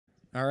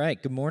All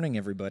right, good morning,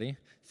 everybody.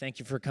 Thank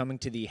you for coming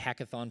to the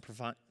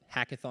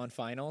Hackathon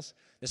Finals.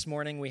 This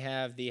morning we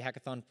have the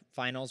Hackathon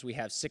Finals. We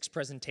have 6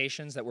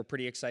 presentations that we're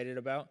pretty excited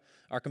about.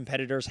 Our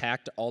competitors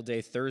hacked all day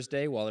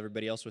Thursday while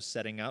everybody else was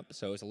setting up,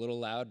 so it was a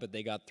little loud, but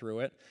they got through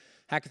it.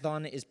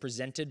 Hackathon is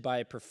presented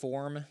by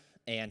Perform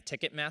and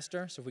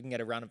Ticketmaster, so if we can get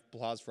a round of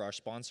applause for our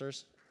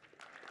sponsors.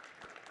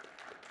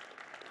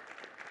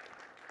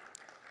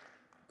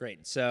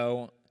 Great,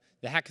 so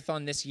the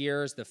hackathon this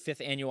year is the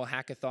 5th annual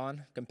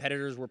hackathon.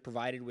 Competitors were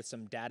provided with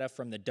some data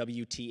from the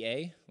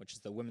WTA, which is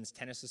the Women's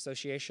Tennis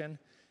Association.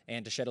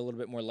 And to shed a little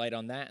bit more light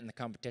on that and the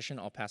competition,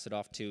 I'll pass it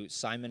off to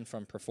Simon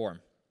from Perform.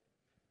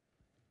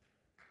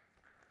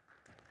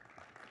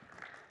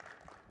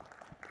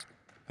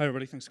 Hi,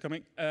 everybody. Thanks for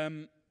coming.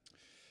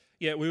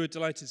 Yeah, we were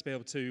delighted to be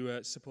able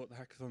to support the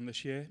hackathon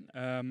this year.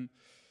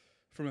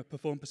 From a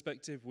Perform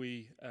perspective,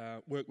 we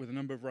work with a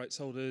number of rights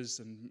holders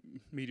and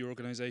media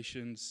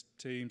organizations,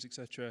 teams,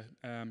 etc.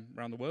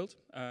 Around the world.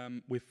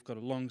 We've got a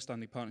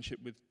long-standing partnership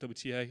with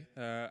WTA,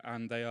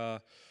 and they are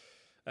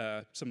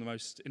some of the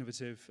most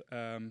innovative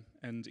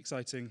and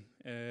exciting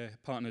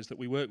partners that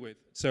we work with.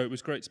 So it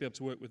was great to be able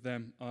to work with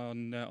them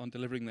on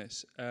delivering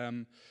this.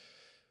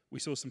 We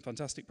saw some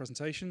fantastic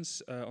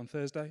presentations on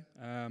Thursday.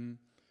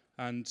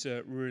 And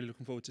we're really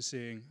looking forward to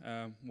seeing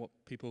what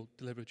people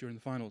deliver during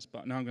the finals.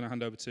 But now I'm going to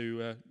hand over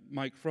to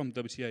Mike from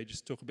WTA,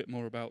 just to talk a bit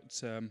more about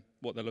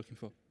what they're looking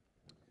for.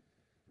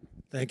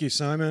 Thank you,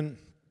 Simon.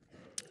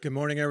 Good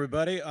morning,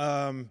 everybody.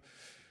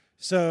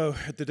 So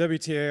at the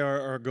WTA,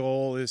 our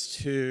goal is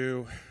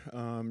to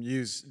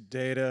use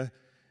data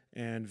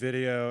and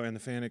video and the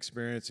fan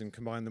experience and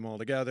combine them all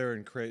together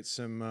and create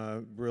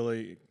some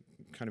really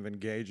kind of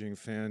engaging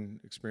fan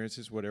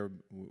experiences,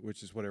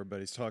 which is what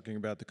everybody's talking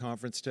about at the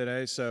conference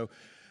today. So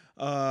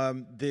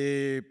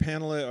the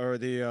panelists or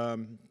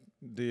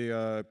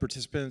the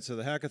participants of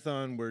the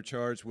hackathon were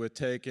charged with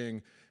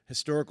taking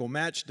historical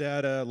match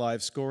data,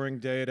 live scoring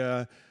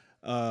data,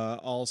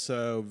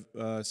 also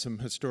some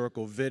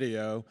historical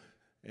video,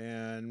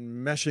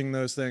 and meshing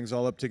those things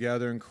all up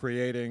together and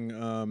creating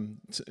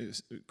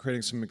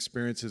some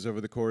experiences over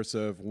the course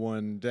of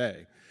one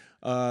day.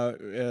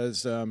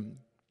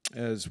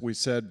 As we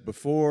said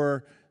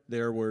before,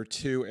 there were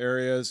 2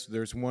 areas.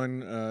 There's one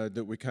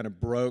that we kind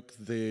of broke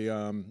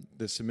the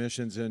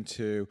submissions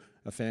into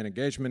a fan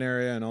engagement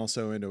area and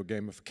also into a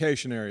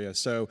gamification area.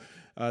 So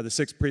the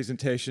 6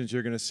 presentations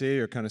you're going to see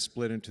are kind of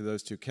split into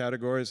those 2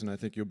 categories, and I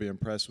think you'll be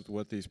impressed with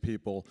what these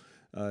people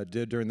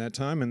did during that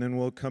time, and then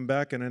we'll come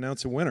back and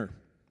announce a winner.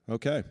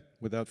 Okay,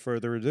 without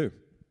further ado.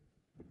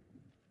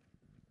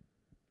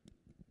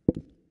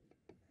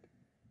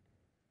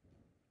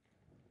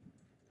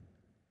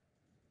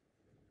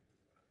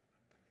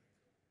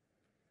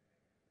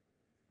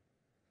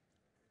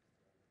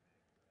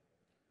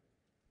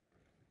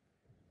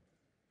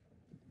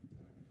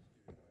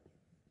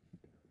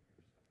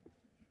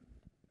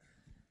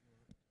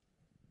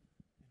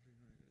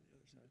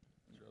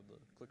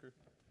 Clicker. Is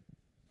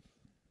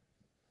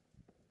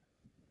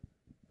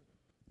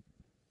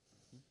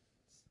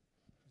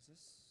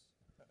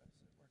it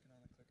working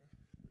on the clicker?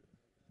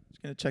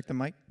 Just going to check the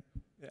mic.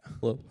 Yeah.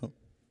 Hello. Oh,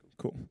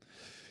 cool.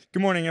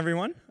 Good morning,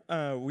 everyone.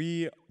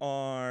 We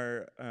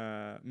are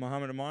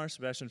Mohammed Amar,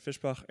 Sebastian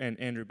Fischbach, and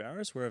Andrew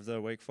Bowers. We're of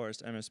the Wake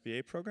Forest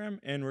MSBA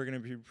program, and we're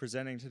going to be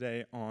presenting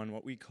today on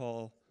what we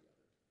call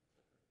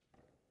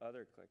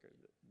other clicker.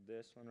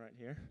 This one right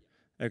here.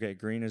 Okay,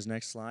 green is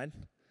next slide.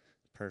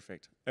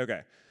 Perfect.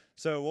 Okay,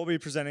 so we'll be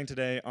presenting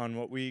today on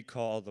what we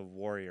call the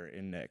Warrior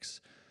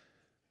Index.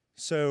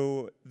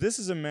 So this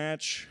is a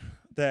match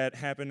that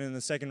happened in the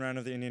 2nd round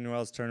of the Indian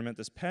Wells tournament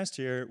this past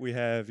year. We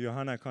have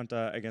Johanna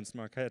Konta against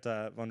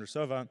Markéta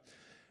Vondrousova.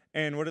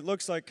 And what it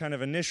looks like kind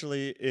of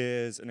initially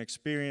is an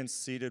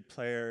experienced seeded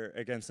player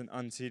against an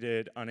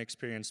unseeded,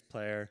 unexperienced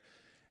player.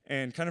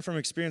 And kind of from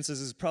experiences,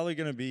 this is probably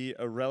going to be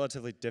a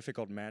relatively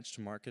difficult match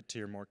to market to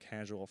your more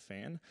casual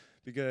fan,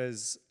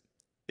 because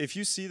if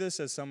you see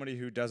this as somebody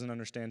who doesn't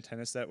understand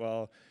tennis that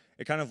well,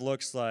 it kind of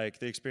looks like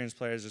the experienced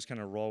players just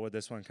kind of roll with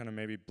this one, kind of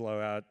maybe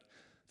blow out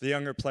the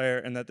younger player,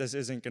 and that this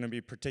isn't going to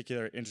be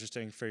particularly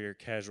interesting for your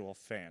casual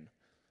fan.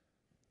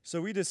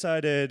 So we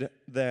decided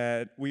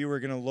that we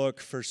were going to look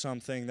for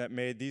something that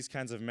made these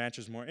kinds of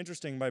matches more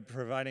interesting by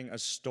providing a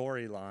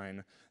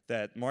storyline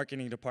that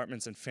marketing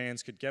departments and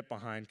fans could get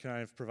behind,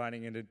 kind of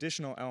providing an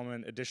additional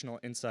element, additional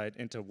insight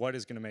into what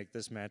is going to make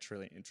this match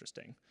really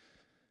interesting.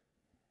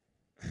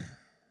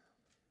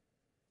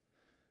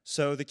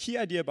 So the key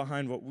idea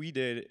behind what we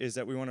did is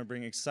that we want to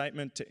bring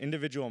excitement to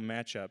individual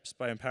matchups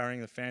by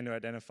empowering the fan to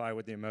identify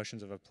with the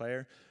emotions of a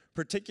player,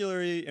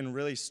 particularly in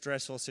really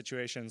stressful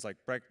situations like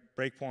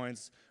break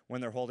points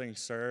when they're holding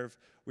serve.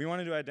 We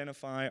wanted to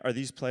identify, are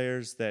these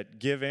players that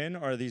give in,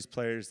 or are these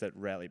players that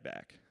rally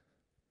back?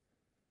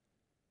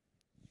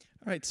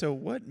 All right, so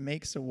what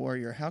makes a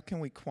warrior? How can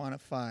we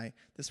quantify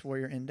this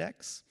warrior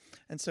index?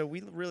 And so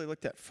we really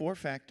looked at 4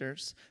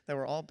 factors that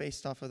were all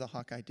based off of the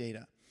Hawkeye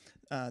data.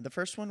 The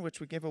first one, which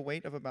we give a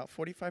weight of about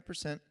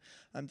 45%,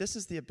 this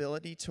is the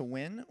ability to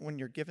win when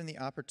you're given the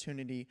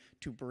opportunity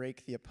to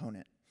break the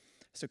opponent.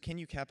 So can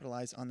you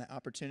capitalize on that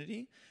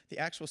opportunity? The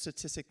actual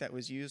statistic that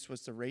was used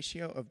was the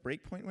ratio of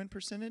breakpoint win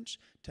percentage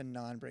to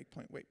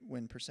non-breakpoint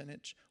win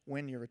percentage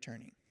when you're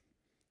returning.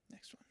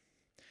 Next one.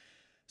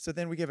 So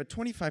then we give a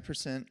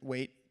 25%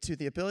 weight to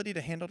the ability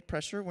to handle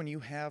pressure when you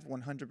have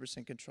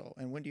 100% control.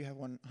 And when do you have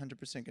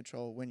 100%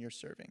 control? When you're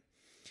serving.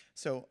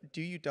 So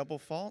do you double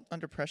fault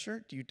under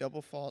pressure? Do you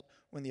double fault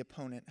when the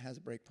opponent has a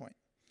breakpoint?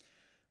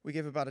 We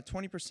give about a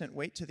 20%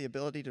 weight to the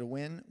ability to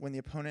win when the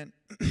opponent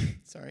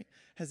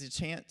has a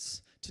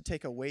chance to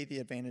take away the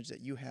advantage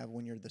that you have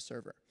when you're the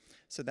server.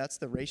 So that's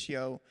the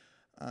ratio,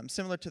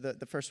 similar to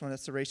the first one,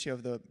 that's the ratio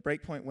of the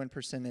breakpoint win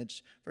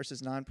percentage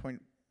versus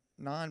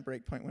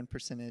non-breakpoint win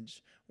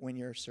percentage when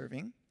you're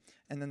serving.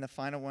 And then the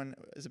final one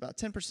is about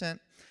 10%,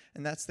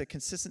 and that's the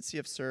consistency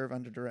of serve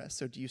under duress.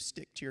 So do you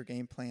stick to your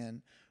game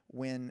plan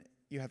when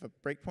you have a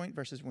breakpoint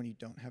versus when you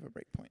don't have a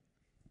breakpoint?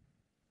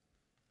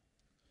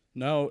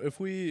 Now, if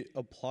we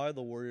apply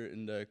the Warrior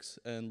Index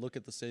and look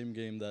at the same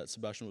game that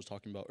Sebastian was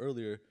talking about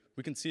earlier,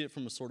 we can see it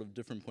from a sort of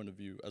different point of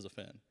view as a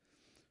fan.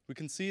 We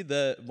can see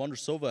that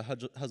Vondrousova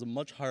has a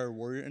much higher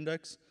Warrior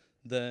Index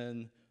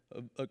than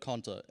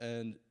Konta,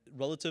 and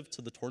relative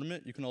to the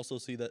tournament, you can also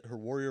see that her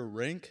Warrior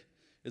rank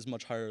is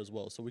much higher as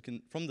well. So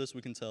from this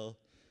we can tell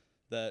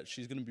that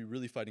she's going to be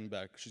really fighting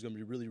back, she's going to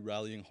be really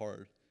rallying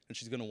hard, and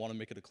she's going to want to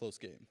make it a close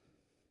game.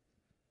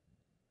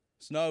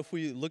 So now if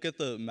we look at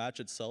the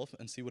match itself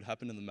and see what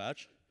happened in the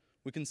match,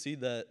 we can see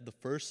that the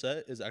first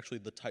set is actually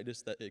the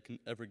tightest that it can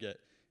ever get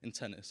in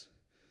tennis.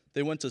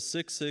 They went to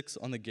 6-6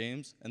 on the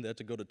games, and they had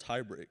to go to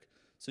tiebreak.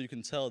 So you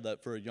can tell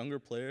that for a younger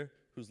player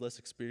who's less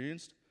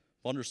experienced,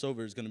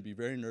 Vondrousova is going to be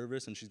very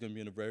nervous, and she's going to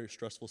be in a very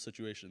stressful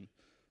situation.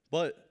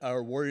 But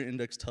our Warrior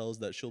Index tells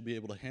that she'll be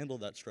able to handle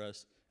that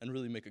stress and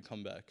really make a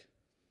comeback.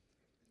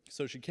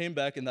 So she came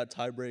back in that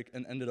tiebreak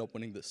and ended up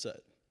winning this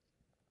set.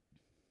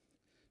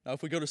 Now,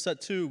 if we go to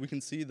set 2, we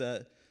can see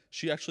that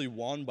she actually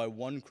won by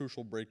one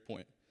crucial break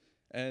point.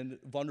 And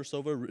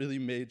Vondrousova really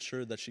made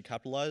sure that she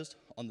capitalized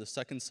on the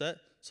second set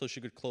so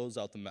she could close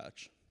out the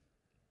match.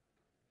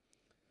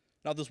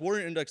 Now, this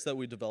Warrior Index that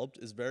we developed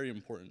is very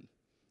important.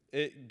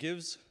 It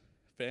gives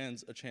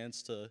fans a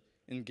chance to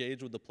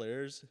engage with the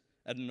players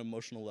at an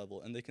emotional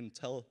level, and they can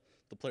tell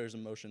the players'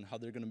 emotion, how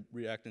they're going to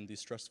react in these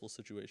stressful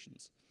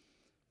situations.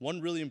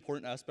 One really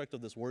important aspect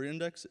of this Warrior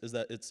Index is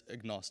that it's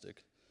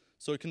agnostic.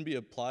 So it can be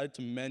applied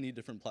to many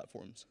different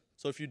platforms.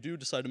 So if you do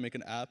decide to make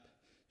an app,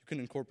 you can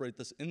incorporate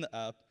this in the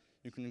app,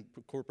 you can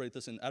incorporate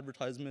this in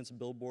advertisements,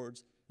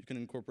 billboards, you can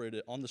incorporate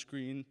it on the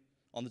screen,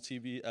 on the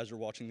TV as you're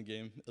watching the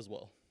game as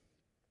well.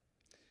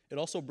 It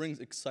also brings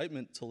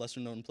excitement to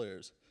lesser known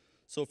players.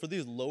 So for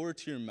these lower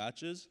tier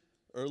matches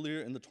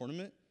earlier in the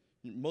tournament,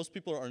 most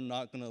people are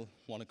not gonna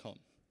wanna come.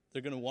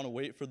 They're gonna wanna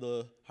wait for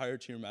the higher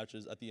tier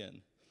matches at the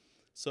end.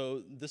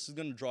 So this is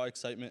gonna draw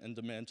excitement and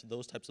demand to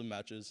those types of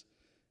matches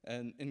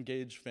and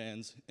engage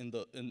fans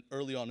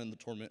early on in the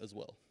tournament as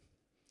well.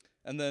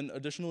 And then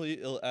additionally,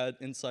 it'll add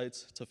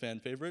insights to fan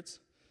favorites.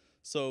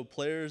 So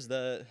players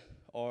that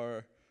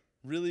are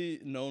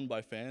really known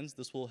by fans,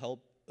 this will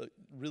help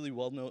really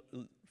well-known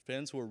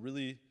fans who are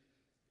really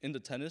into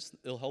tennis,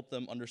 it'll help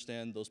them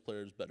understand those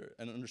players better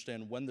and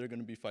understand when they're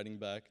gonna be fighting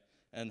back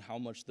and how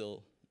much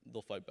they'll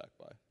fight back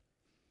by.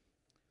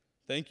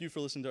 Thank you for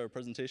listening to our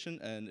presentation,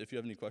 and if you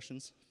have any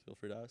questions, feel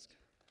free to ask.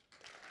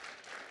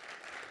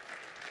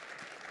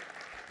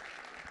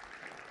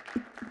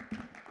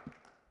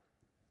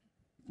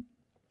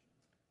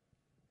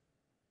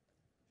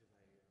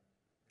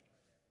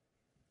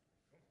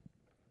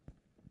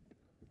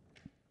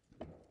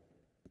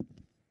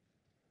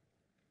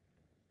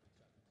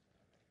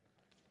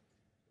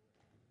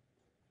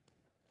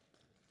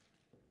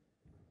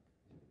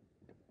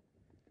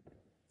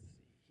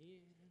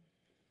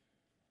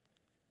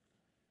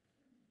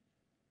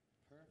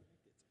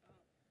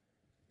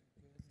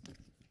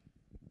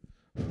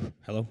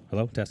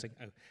 Hello, testing.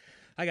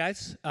 Hi,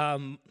 guys.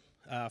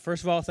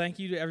 First of all, thank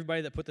you to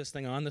everybody that put this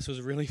thing on. This was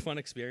a really fun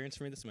experience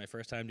for me. This is my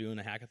first time doing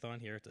a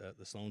hackathon here at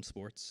the Sloan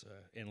Sports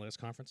Analytics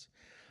Conference.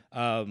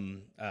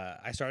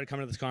 I started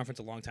coming to this conference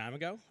a long time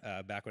ago,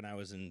 back when I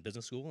was in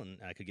business school and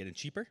I could get in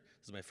cheaper.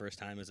 This is my first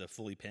time as a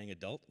fully paying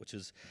adult, which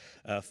is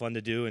fun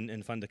to do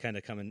and fun to kind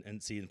of come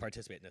and see and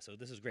participate in this. So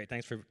this is great.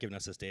 Thanks for giving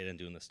us this data and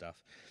doing this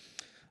stuff.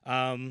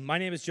 My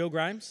name is Joe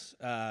Grimes.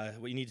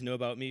 What you need to know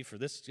about me for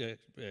this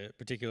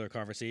particular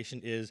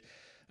conversation is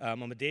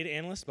I'm a data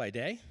analyst by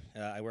day.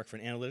 I work for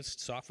an analytics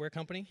software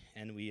company,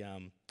 and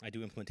I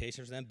do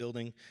implementations for them,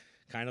 building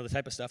kind of the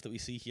type of stuff that we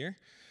see here.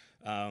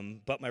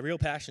 But my real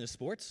passion is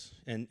sports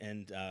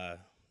and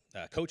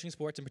coaching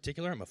sports in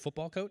particular. I'm a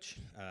football coach.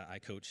 I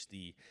coach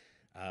the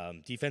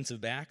defensive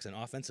backs and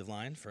offensive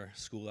line for a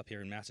school up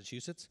here in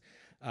Massachusetts.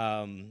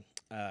 And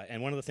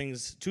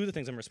two of the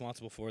things I'm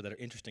responsible for that are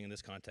interesting in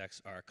this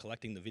context are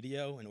collecting the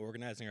video and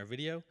organizing our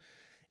video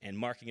and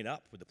marking it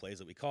up with the plays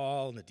that we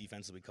call and the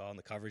defense that we call and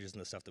the coverages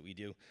and the stuff that we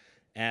do.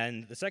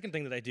 And the second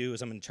thing that I do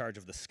is I'm in charge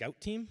of the scout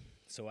team.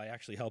 So I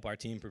actually help our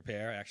team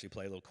prepare. I actually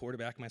play a little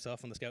quarterback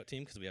myself on the scout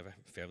team because we have a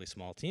fairly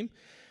small team.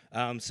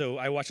 So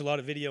I watch a lot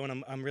of video,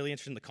 and I'm really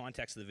interested in the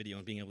context of the video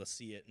and being able to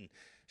see it and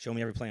show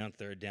me every play on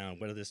third down.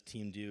 What does this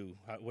team do?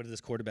 What does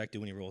this quarterback do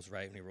when he rolls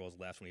right, when he rolls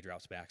left, when he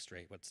drops back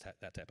straight? What's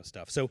that type of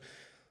stuff? So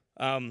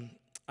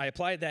I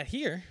applied that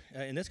here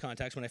in this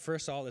context when I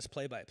first saw this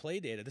play-by-play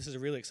data. This is a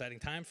really exciting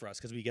time for us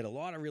because we get a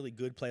lot of really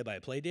good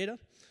play-by-play data.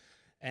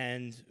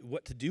 And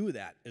what to do with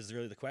that is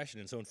really the question.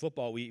 And so in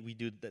football, we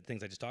do the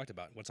things I just talked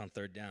about. What's on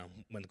third down?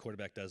 When the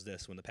quarterback does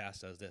this, when the pass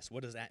does this.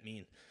 What does that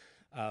mean?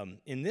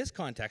 In this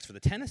context, for the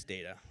tennis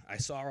data, I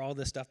saw all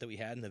this stuff that we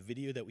had in the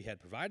video that we had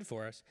provided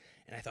for us,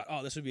 and I thought,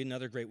 oh, this would be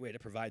another great way to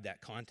provide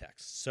that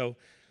context. So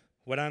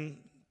what I'm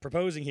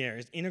proposing here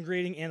is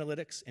integrating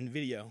analytics and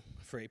video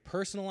for a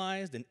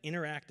personalized and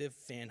interactive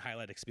fan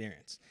highlight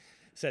experience.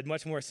 Said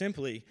much more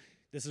simply,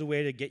 this is a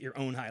way to get your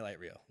own highlight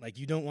reel. Like,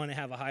 you don't want to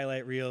have a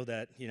highlight reel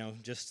that,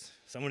 just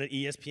someone at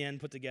ESPN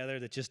put together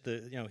that just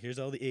here's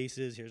all the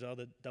aces, here's all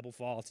the double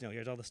faults,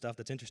 here's all the stuff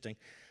that's interesting.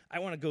 I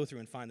want to go through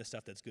and find the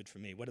stuff that's good for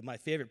me. What did my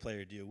favorite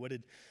player do? What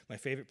did my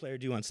favorite player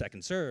do on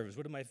second serves?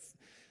 What did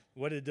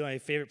my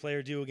favorite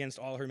player do against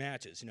all her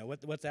matches?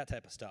 What's that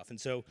type of stuff? And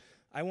so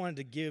I wanted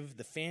to give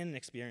the fan an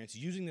experience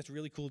using this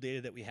really cool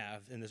data that we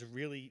have and this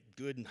really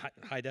good and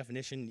high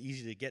definition,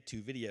 easy to get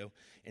to video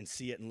and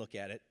see it and look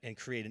at it and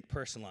create a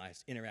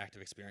personalized,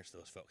 interactive experience for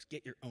those folks.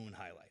 Get your own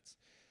highlights.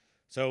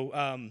 So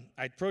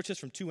I approached this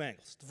from two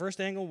angles. The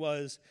first angle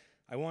was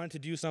I wanted to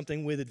do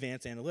something with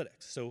advanced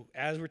analytics. So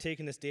as we're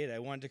taking this data, I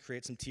wanted to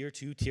create some tier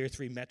 2, tier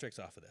 3 metrics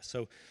off of this.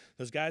 So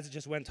those guys that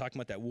just went talking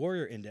about that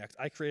warrior index,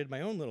 I created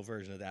my own little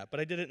version of that,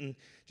 but I did it in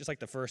just like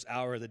the first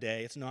hour of the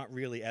day. It's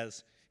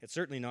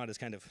certainly not as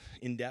kind of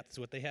in-depth as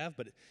what they have,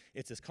 but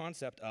it's this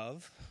concept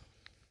of,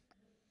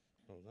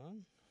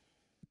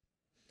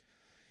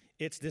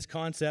 it's this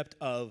concept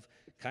of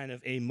kind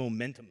of a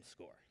momentum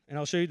score. And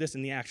I'll show you this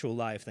in the actual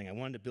live thing. I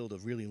wanted to build a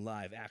really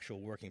live,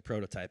 actual working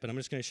prototype. And I'm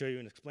just going to show you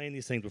and explain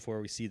these things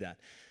before we see that.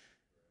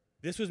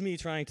 This was me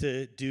trying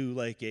to do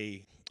like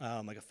a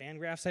fan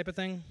graph type of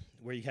thing,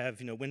 where you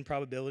have win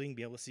probability and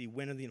be able to see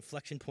when are the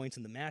inflection points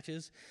in the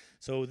matches.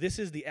 So this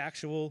is the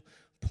actual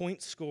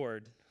points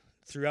scored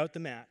throughout the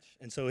match.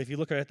 And so if you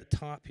look right at the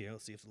top here,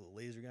 let's see if the little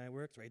laser guy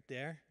works right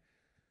there.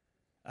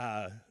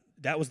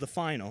 That was the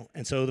final.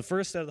 And so the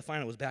first set of the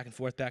final was back and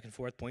forth,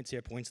 points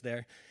here, points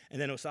there. And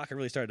then Osaka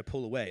really started to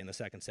pull away in the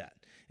second set.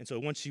 And so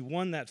once she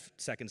won that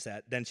second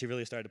set, then she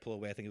really started to pull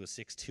away. I think it was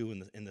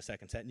 6-2 in the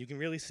second set. And you can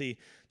really see,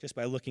 just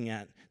by looking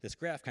at this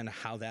graph, kind of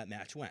how that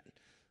match went.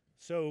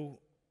 So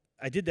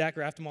I did that,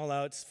 graphed them all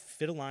out,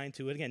 fit a line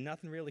to it. Again,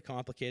 nothing really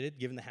complicated.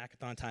 Given the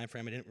hackathon time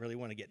frame, I didn't really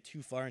want to get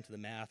too far into the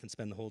math and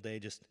spend the whole day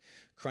just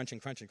crunching.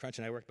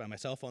 I worked by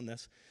myself on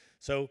this.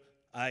 So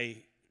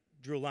I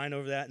drew a line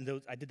over that, and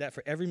I did that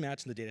for every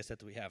match in the data set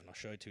that we have, and I'll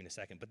show it to you in a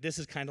second. But this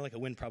is kind of like a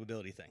win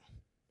probability thing.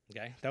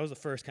 Okay? That was the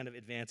first kind of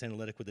advanced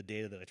analytic with the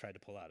data that I tried to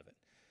pull out of it.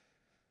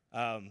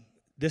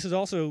 This is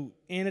also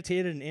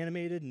annotated and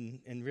animated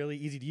and really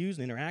easy to use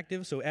and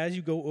interactive. So as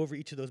you go over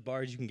each of those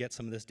bars, you can get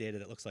some of this data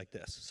that looks like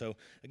this. So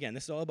again,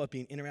 this is all about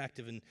being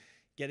interactive and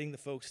getting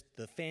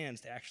the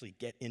fans to actually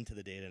get into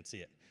the data and see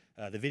it,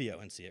 the video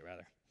and see it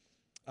rather.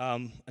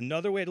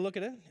 Another way to look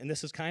at it, and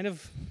this is kind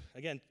of,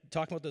 again,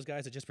 talking about those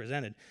guys that just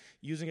presented,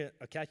 using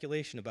a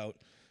calculation about,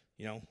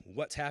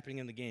 what's happening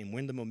in the game,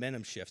 when the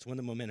momentum shifts, when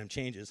the momentum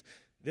changes.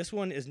 This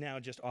one is now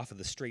just off of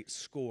the straight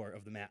score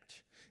of the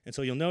match. And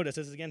so you'll notice,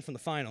 this is again from the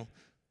final,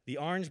 the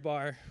orange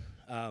bar,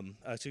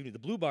 the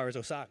blue bar is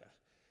Osaka.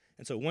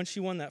 And so once she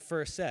won that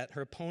first set,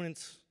 her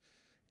opponent's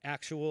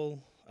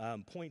actual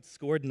points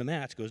scored in the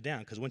match goes down,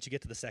 because once you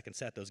get to the second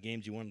set, those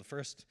games you won in the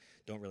first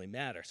don't really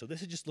matter. So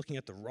this is just looking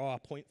at the raw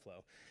point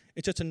flow.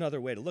 It's just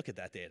another way to look at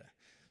that data.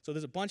 So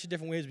there's a bunch of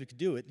different ways we could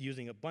do it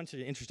using a bunch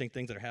of interesting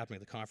things that are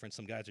happening at the conference.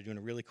 Some guys are doing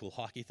a really cool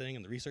hockey thing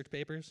in the research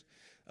papers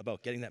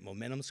about getting that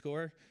momentum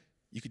score.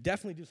 You could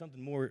definitely do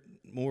something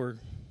more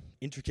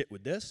intricate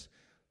with this,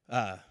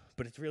 but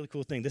it's a really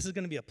cool thing. This is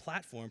going to be a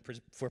platform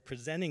for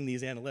presenting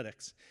these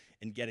analytics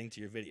and getting to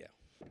your video.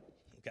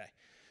 Okay.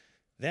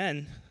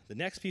 Then the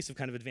next piece of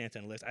kind of advanced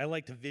analytics, I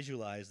like to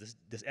visualize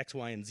this X,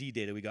 Y, and Z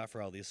data we got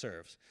for all these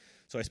serves.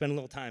 So I spent a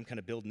little time kind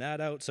of building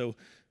that out. So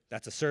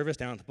that's a service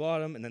down at the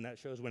bottom, and then that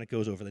shows when it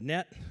goes over the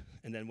net,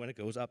 and then when it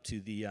goes up to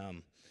the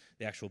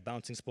actual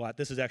bouncing spot.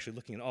 This is actually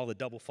looking at all the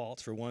double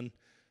faults for one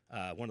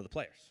of the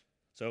players.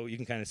 So you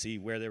can kind of see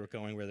where they were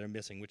going, where they're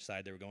missing, which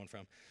side they were going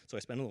from. So I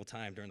spent a little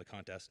time during the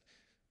contest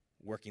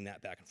working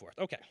that back and forth.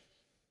 Okay.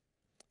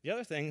 The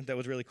other thing that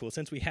was really cool,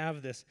 since we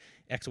have this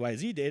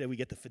XYZ data, we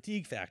get the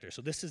fatigue factor.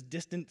 So this is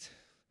difference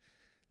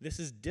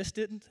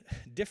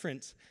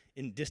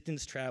in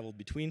distance traveled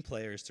between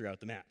players throughout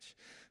the match.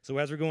 So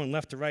as we're going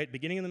left to right,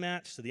 beginning of the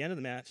match to the end of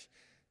the match,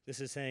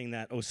 this is saying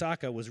that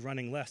Osaka was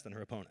running less than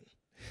her opponent.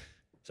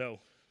 So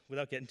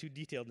without getting too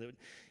detailed,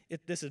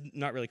 this is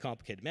not really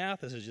complicated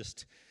math. This is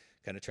just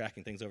kind of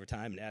tracking things over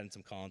time and adding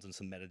some columns and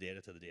some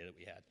metadata to the data that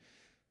we had.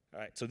 All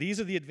right, so these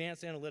are the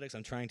advanced analytics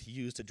I'm trying to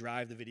use to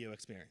drive the video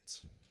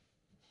experience.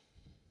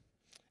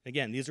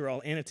 Again, these are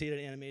all annotated,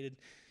 animated.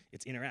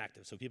 It's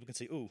interactive, so people can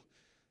see, ooh,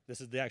 This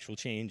is the actual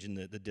change in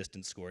the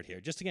distance scored here.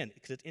 Just again,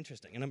 because it's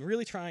interesting. And I'm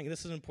really trying,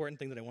 this is an important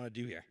thing that I want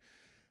to do here.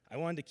 I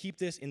wanted to keep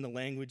this in the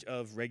language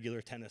of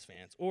regular tennis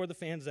fans, or the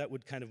fans that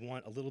would kind of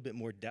want a little bit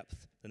more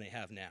depth than they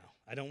have now.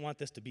 I don't want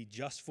this to be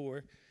just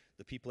for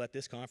the people at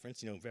this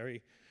conference,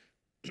 very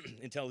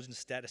intelligent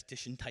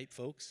statistician type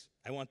folks.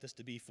 I want this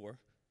to be for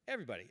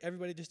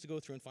everybody just to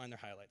go through and find their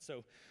highlights.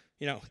 So,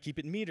 keep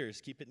it in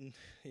meters, keep it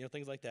in,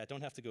 things like that.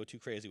 Don't have to go too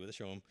crazy with it,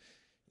 show them,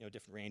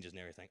 different ranges and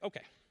everything.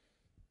 Okay,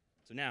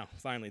 so now,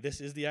 finally, this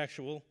is the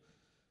actual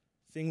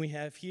thing we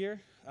have here.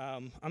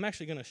 I'm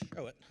actually gonna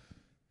show it.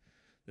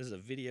 This is a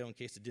video in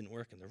case it didn't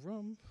work in the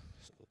room.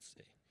 So let's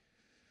see.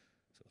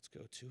 So let's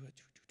go to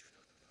it.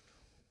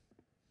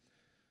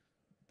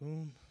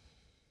 Boom.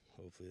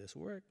 Hopefully this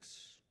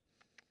works.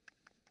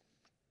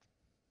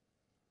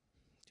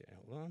 Okay,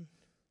 hold on.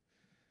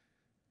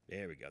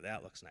 There we go.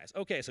 That looks nice.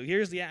 Okay, so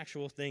here's the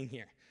actual thing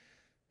here.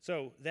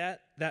 So that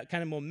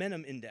kind of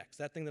momentum index,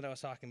 that thing that I was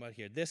talking about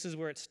here, this is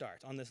where it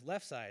starts. On this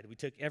left side, we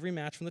took every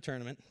match from the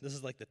tournament. This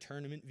is like the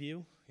tournament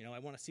view. I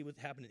want to see what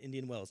happened in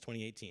Indian Wells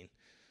 2018.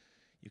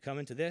 You come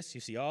into this,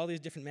 you see all these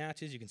different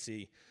matches. You can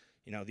see,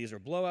 these are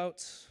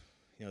blowouts.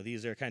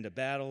 These are kind of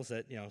battles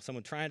that,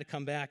 someone trying to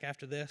come back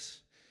after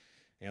this.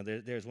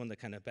 There's one that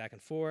kind of back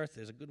and forth.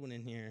 There's a good one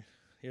in here.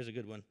 Here's a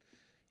good one.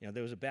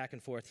 There was a back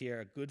and forth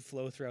here, a good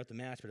flow throughout the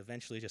match, but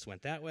eventually it just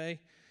went that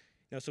way.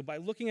 So by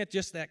looking at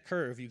just that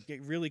curve, you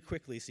get really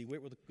quickly see where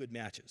were the good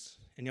matches.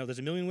 And there's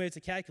a million ways to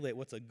calculate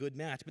what's a good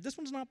match, but this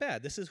one's not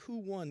bad. This is who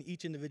won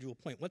each individual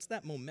point. What's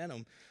that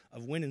momentum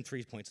of winning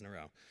 3 points in a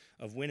row,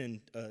 of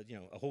winning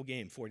a whole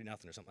game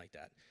 40-0 or something like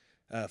that,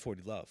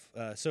 40-love.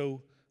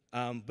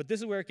 But this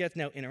is where it gets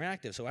now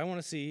interactive. So I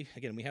want to see,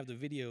 again, we have the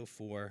video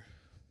for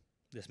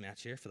this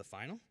match here for the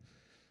final.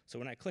 So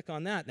when I click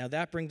on that, now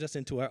that brings us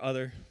into our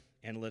other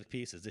analytic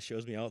pieces. This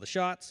shows me all the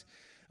shots,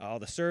 all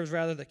the serves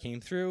rather that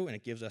came through, and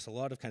it gives us a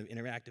lot of kind of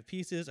interactive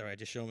pieces. All right,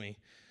 just show me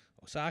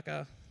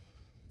Osaka.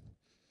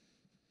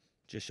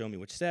 Just show me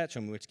which set, show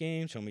me which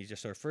game, show me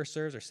just our first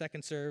serves, our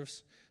second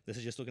serves. This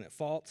is just looking at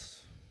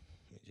faults.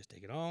 Let me just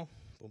take it all.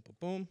 Boom, boom,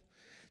 boom.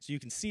 So you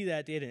can see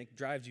that data, and it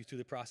drives you through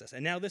the process.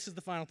 And now this is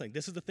the final thing.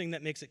 This is the thing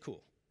that makes it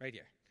cool, right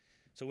here.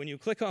 So when you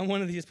click on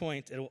one of these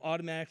points, it will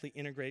automatically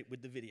integrate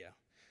with the video.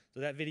 So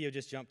that video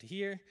just jumped to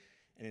here.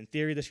 And in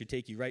theory, this should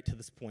take you right to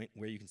this point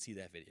where you can see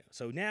that video.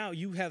 So now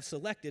you have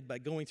selected, by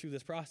going through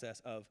this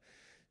process of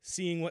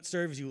seeing what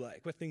serves you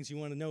like, what things you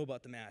want to know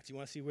about the match. You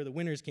want to see where the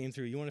winners came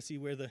through. You want to see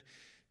where the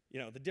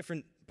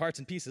different parts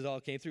and pieces all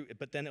came through.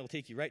 But then it will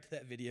take you right to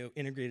that video,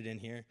 integrated in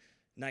here.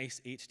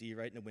 Nice HD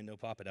right in the window,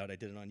 pop it out. I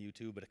did it on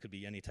YouTube, but it could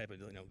be any type of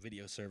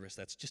video service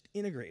that's just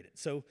integrated.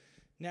 So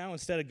now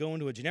instead of going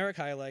to a generic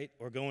highlight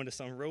or going to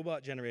some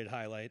robot-generated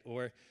highlight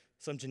or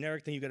some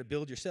generic thing you got to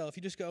build yourself,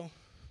 you just go,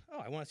 oh,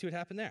 I want to see what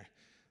happened there.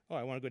 Oh,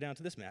 I want to go down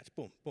to this match.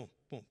 Boom, boom,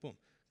 boom, boom.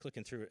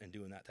 Clicking through it and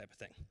doing that type of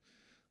thing.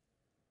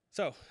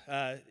 So,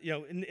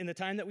 in the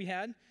time that we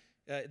had,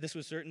 this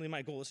was certainly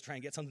my goal, is to try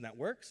and get something that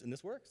works, and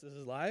this works. This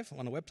is live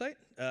on the website.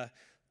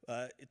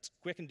 It's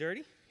quick and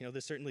dirty.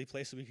 There's certainly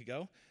places we could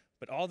go.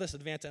 But all this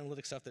advanced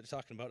analytics stuff that they're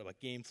talking about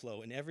game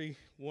flow, and every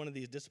one of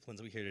these disciplines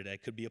that we hear today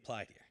could be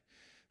applied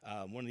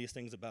here. One of these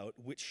things about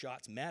which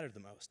shots matter the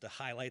most, to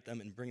highlight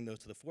them and bring those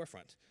to the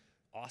forefront.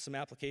 Awesome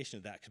application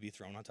of that could be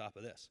thrown on top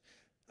of this.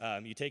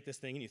 You take this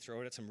thing and you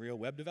throw it at some real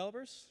web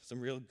developers,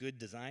 some real good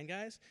design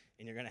guys,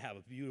 and you're going to have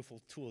a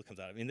beautiful tool that comes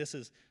out of it. I mean, this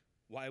is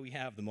why we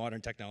have the modern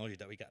technology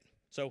that we got.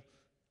 So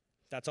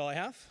that's all I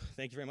have.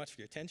 Thank you very much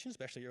for your attention,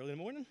 especially early in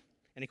the morning.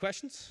 Any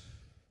questions?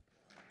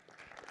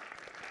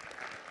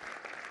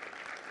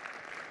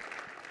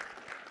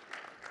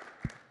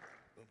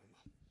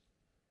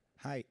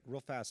 Hi, real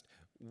fast.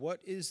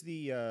 What is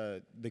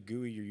the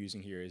GUI you're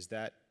using here? Is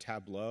that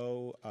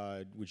Tableau?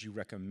 Would you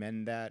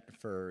recommend that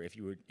for if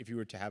you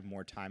were to have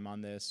more time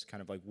on this?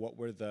 Kind of like, what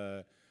were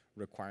the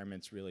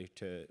requirements really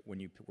to when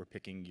you were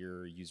picking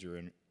your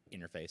user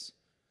interface?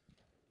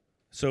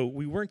 So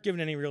we weren't given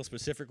any real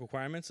specific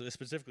requirements. So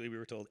specifically, we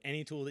were told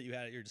any tool that you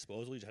had at your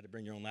disposal, you just had to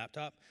bring your own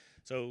laptop.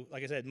 So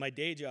like I said, my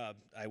day job,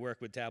 I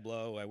work with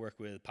Tableau, I work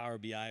with Power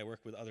BI, I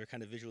work with other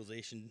kind of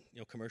visualization,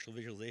 commercial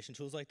visualization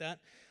tools like that.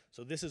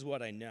 So this is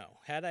what I know.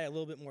 Had I a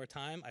little bit more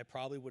time, I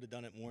probably would have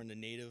done it more in the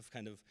native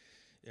kind of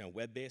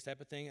web-based type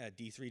of thing.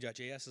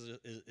 D3.js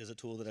is a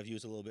tool that I've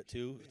used a little bit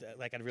too.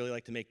 Like I'd really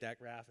like to make that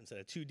graph instead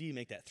of 2D,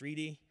 make that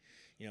 3D,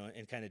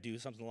 and kind of do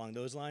something along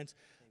those lines.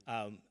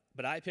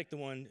 But I picked the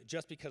one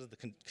just because of the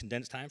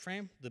condensed time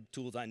frame. The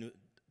tools I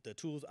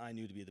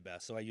knew to be the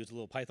best. So I used a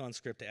little Python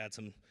script to add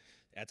some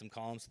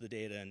columns to the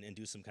data and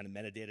do some kind of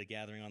metadata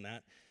gathering on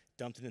that.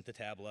 Dumped it into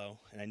Tableau,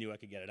 and I knew I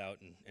could get it out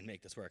and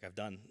make this work. I've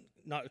done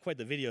not quite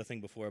the video thing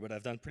before, but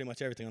I've done pretty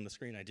much everything on the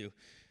screen I do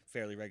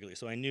fairly regularly.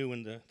 So I knew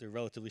in the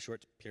relatively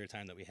short period of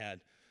time that we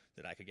had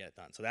that I could get it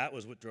done. So that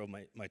was what drove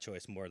my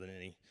choice more than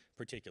any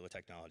particular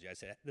technology. I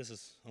said, this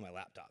is on my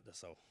laptop,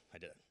 so I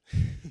did it.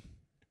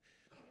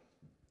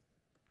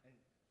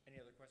 Any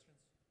other questions?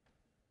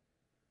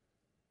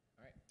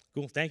 All right.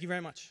 Cool. Thank you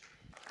very much.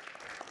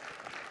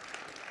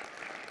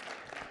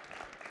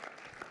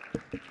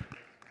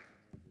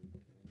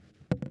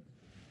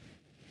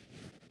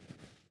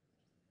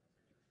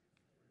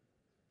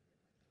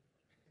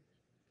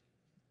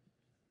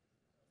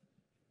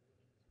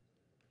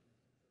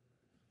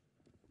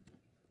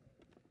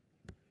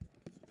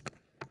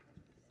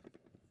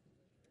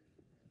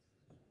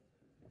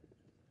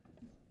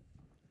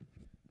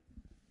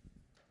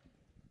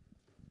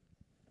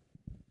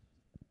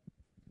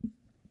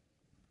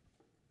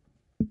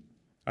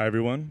 Hi,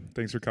 everyone.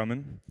 Thanks for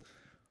coming.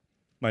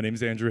 My name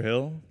is Andrew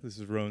Hill. This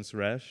is Rowan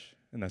Suresh,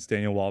 and that's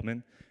Daniel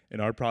Waldman. And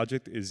our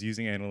project is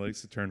using analytics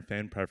to turn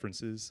fan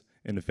preferences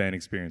into fan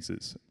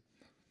experiences.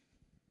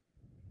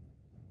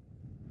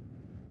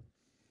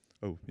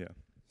 Oh, yeah.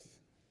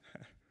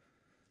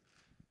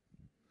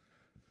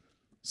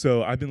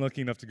 So I've been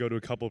lucky enough to go to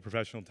a couple of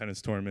professional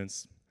tennis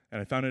tournaments, and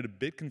I found it a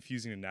bit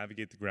confusing to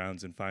navigate the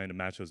grounds and find a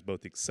match that was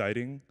both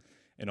exciting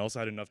and also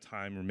had enough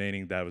time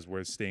remaining that was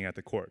worth staying at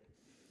the court.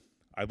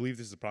 I believe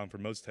this is a problem for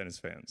most tennis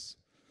fans.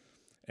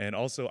 And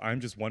also, I'm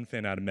just one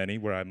fan out of many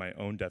where I have my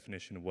own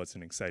definition of what's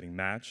an exciting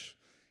match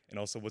and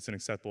also what's an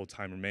acceptable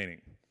time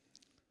remaining.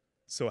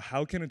 So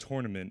how can a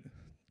tournament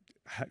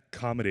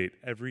accommodate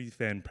every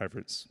fan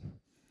preference?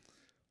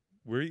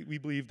 We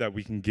believe that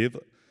we can give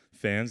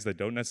fans that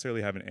don't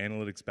necessarily have an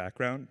analytics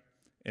background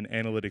an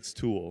analytics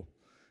tool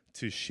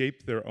to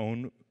shape their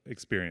own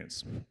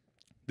experience.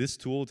 This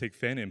tool will take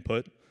fan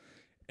input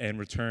and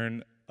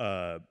return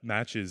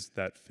matches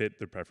that fit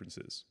their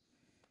preferences.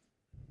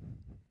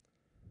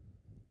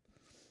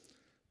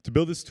 To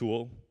build this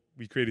tool,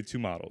 we created two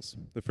models.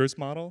 The first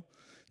model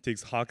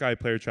takes Hawkeye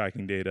player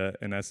tracking data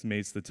and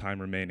estimates the time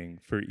remaining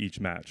for each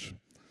match.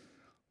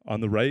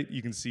 On the right,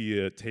 you can see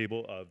a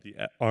table of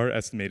our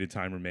estimated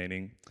time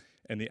remaining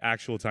and the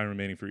actual time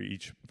remaining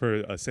for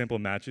a sample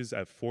of matches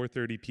at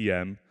 4:30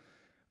 p.m.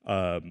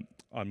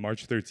 On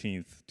March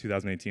 13th,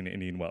 2018 in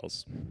Indian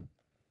Wells.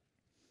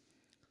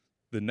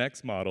 The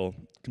next model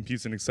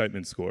computes an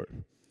excitement score.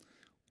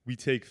 We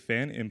take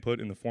fan input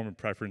in the form of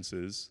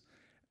preferences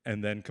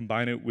and then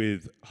combine it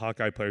with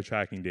Hawkeye player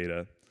tracking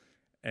data,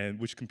 and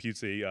which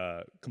computes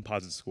a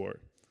composite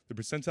score. The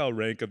percentile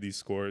rank of these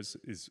scores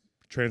is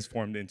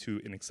transformed into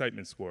an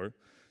excitement score,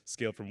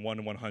 scaled from 1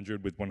 to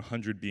 100, with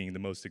 100 being the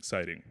most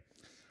exciting.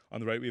 On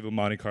the right, we have a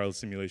Monte Carlo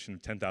simulation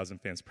of 10,000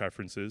 fans'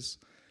 preferences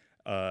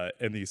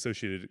and the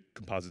associated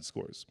composite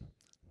scores.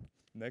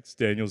 Next,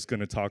 Daniel's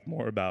going to talk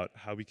more about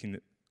how we can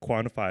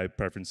quantify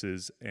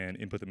preferences and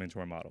input them into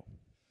our model.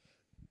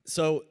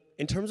 So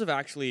in terms of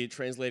actually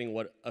translating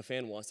what a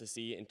fan wants to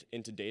see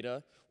into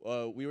data,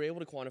 we were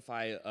able to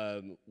quantify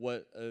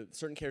what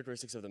certain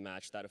characteristics of the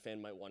match that a fan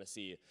might want to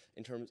see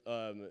in terms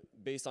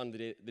based on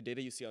the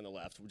data you see on the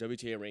left,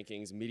 WTA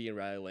rankings, median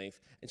rally length,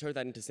 and turn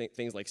that into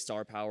things like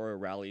star power,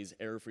 rallies,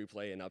 error-free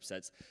play, and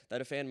upsets that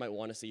a fan might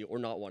want to see or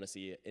not want to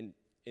see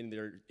in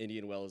their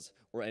Indian Wells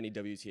or any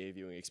WTA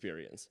viewing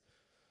experience.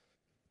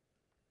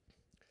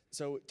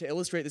 So to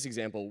illustrate this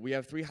example, we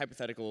have three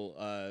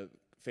hypothetical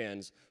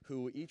fans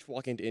who each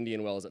walk into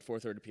Indian Wells at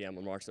 4:30 p.m.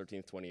 on March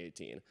 13th,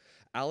 2018.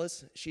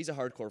 Alice, she's a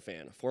hardcore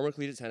fan, former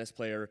collegiate tennis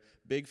player,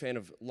 big fan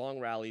of long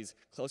rallies,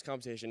 close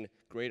competition,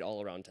 great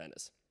all-around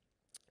tennis.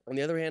 On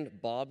the other hand,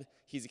 Bob,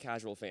 he's a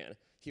casual fan.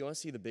 He wants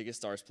to see the biggest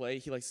stars play,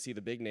 he likes to see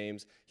the big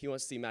names, he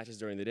wants to see matches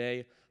during the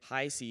day,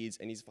 high seeds,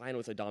 and he's fine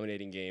with a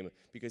dominating game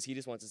because he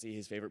just wants to see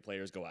his favorite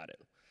players go at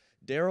it.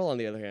 Daryl, on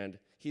the other hand,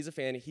 he's a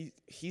fan.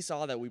 He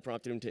saw that we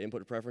prompted him to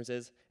input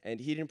preferences, and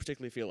he didn't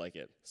particularly feel like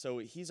it. So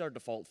he's our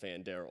default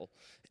fan, Daryl.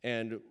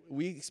 And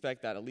we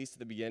expect that, at least at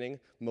the beginning,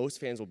 most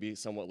fans will be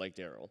somewhat like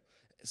Daryl.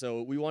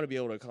 So we want to be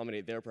able to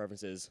accommodate their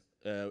preferences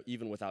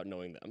even without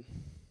knowing them.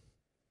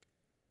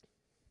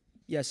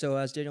 Yeah, so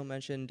as Daniel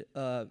mentioned,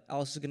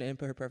 Alice is going to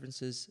input her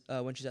preferences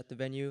when she's at the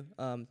venue,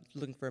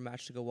 looking for a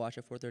match to go watch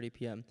at 4:30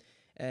 p.m.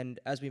 And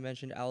as we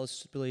mentioned,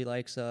 Alice really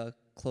likes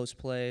close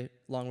play,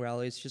 long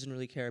rallies. She doesn't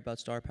really care about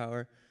star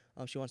power.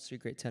 She wants to see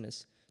great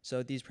tennis.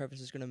 So these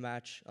preferences are going to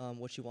match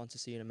what she wants to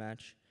see in a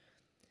match.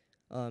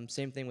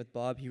 Same thing with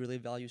Bob. He really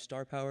values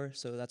star power,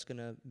 so that's going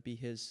to be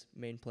his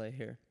main play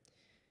here.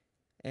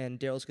 And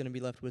Daryl's going to be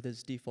left with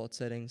his default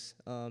settings,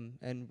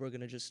 and we're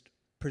going to just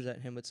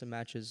present him with some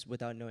matches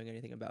without knowing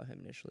anything about him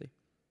initially.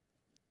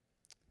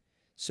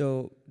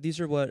 So these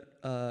are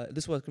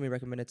this is what's going to be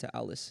recommended to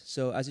Alice.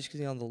 So as you can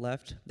see on the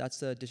left, that's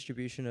the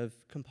distribution of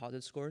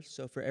composite scores.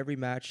 So for every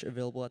match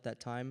available at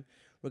that time,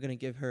 we're going to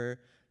give her,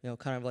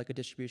 kind of like a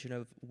distribution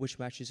of which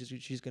matches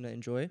she's going to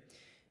enjoy.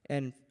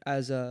 And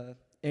as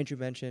Andrew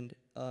mentioned,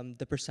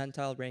 the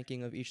percentile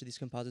ranking of each of these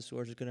composite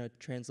scores is going to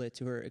translate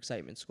to her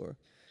excitement score.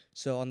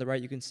 So on the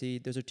right, you can see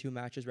those are two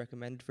matches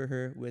recommended for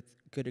her with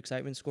good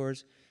excitement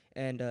scores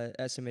and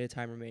estimated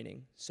time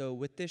remaining. So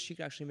with this, she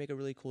can actually make a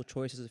really cool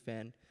choice as a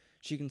fan.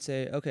 She can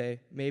say, okay,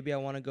 maybe I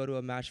want to go to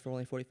a match for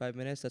only 45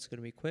 minutes. That's going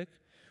to be quick.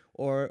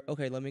 Or,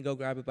 okay, let me go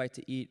grab a bite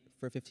to eat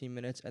for 15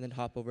 minutes and then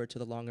hop over to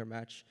the longer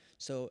match.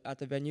 So at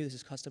the venue, this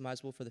is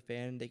customizable for the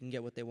fan. They can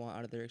get what they want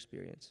out of their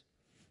experience.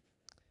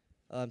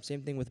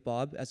 Same thing with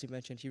Bob. As you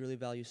mentioned, he really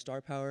values star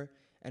power,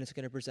 and it's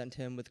going to present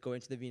him with going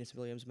to the Venus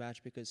Williams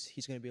match because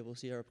he's going to be able to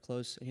see her up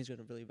close, and he's going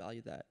to really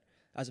value that,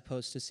 as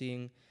opposed to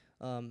seeing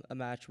a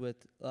match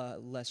with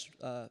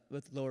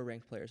lower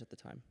ranked players at the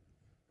time.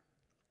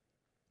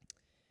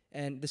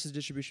 And this is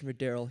distribution for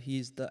Daryl.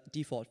 He's the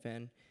default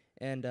fan,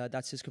 and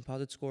that's his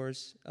composite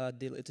scores.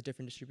 It's a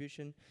different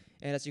distribution.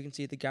 And as you can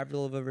see, the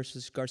Gavrilova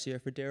versus Garcia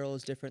for Daryl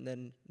is different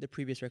than the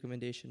previous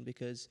recommendation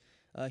because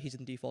he's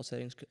in default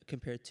settings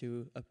compared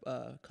to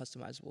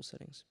customizable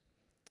settings.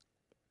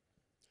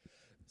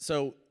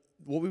 So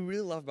what we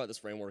really love about this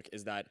framework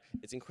is that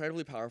it's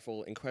incredibly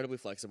powerful, incredibly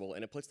flexible,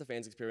 and it puts the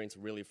fans' experience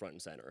really front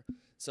and center.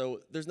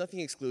 So there's nothing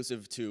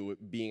exclusive to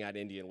being at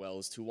Indian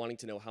Wells, to wanting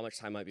to know how much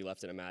time might be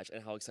left in a match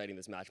and how exciting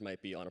this match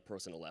might be on a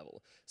personal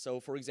level. So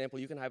for example,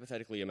 you can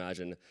hypothetically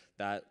imagine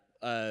that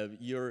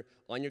you're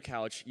on your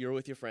couch, you're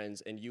with your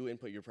friends, and you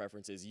input your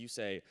preferences. You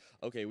say,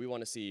 okay, we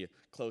want to see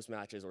close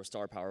matches or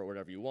star power or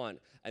whatever you want.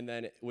 And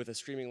then with a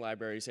streaming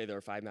library, say there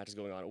are 5 matches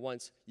going on at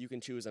once, you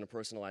can choose in a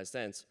personalized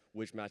sense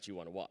which match you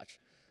want to watch.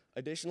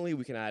 Additionally,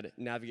 we can add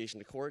navigation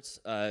to courts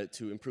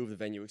to improve the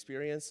venue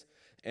experience.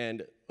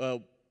 And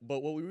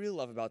but what we really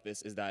love about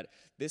this is that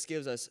this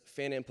gives us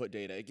fan input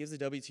data. It gives the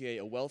WTA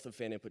a wealth of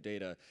fan input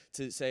data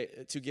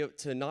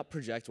to not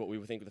project what we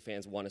would think the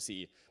fans want to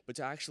see, but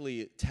to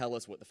actually tell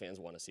us what the fans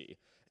want to see.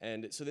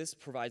 And so this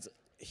provides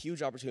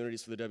huge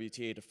opportunities for the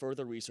WTA to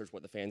further research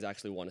what the fans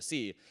actually want to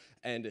see,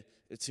 and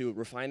to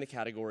refine the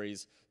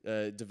categories,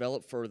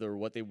 develop further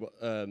what they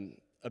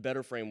a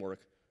better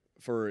framework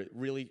for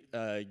really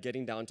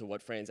getting down to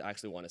what fans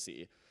actually want to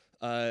see.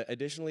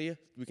 Additionally,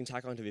 we can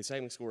tack onto the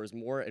excitement scores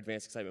more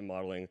advanced excitement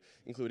modeling,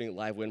 including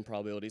live win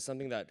probabilities,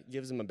 something that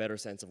gives them a better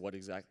sense of what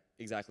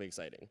exactly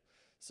exciting.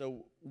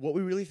 So what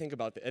we really think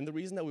about, and the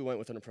reason that we went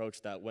with an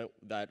approach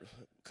that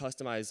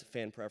customized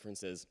fan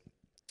preferences,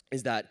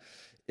 is that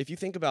if you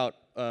think about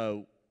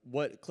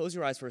close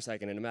your eyes for a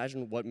second and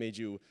imagine what made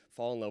you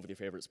fall in love with your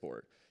favorite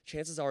sport.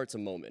 Chances are it's a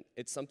moment.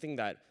 It's something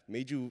that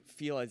made you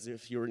feel as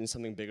if you were in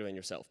something bigger than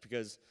yourself,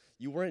 because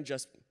you weren't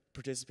just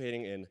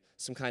participating in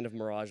some kind of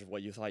mirage of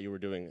what you thought you were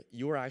doing.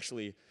 You were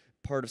actually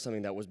part of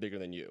something that was bigger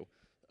than you.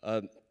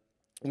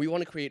 We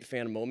want to create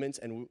fan moments,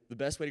 and the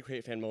best way to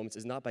create fan moments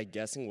is not by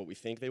guessing what we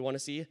think they want to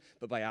see,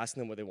 but by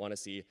asking them what they want to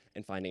see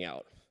and finding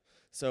out.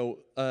 So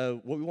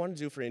what we want to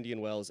do for Indian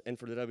Wells and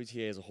for the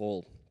WTA as a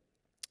whole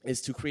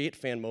is to create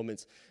fan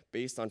moments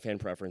based on fan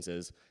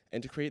preferences,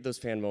 and to create those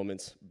fan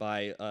moments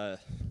by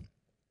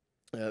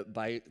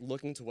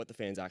looking to what the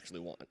fans actually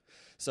want.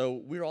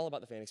 So we're all about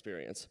the fan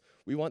experience.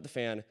 We want the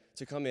fan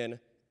to come in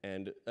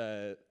and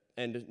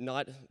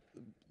not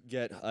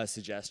get a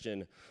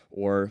suggestion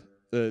or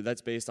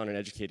that's based on an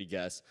educated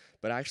guess,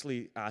 but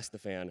actually ask the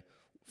fan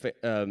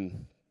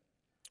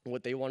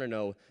what they want to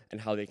know and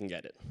how they can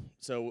get it.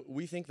 So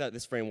we think that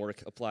this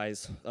framework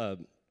applies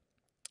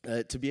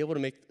to be able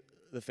to make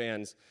the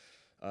fans,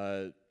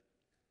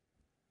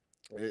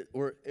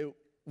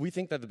 we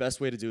think that the best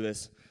way to do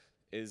this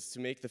is to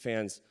make the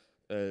fans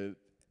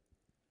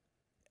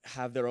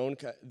have their own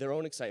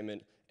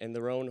excitement and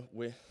their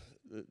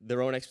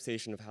own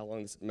expectation of how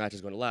long this match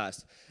is going to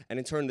last. And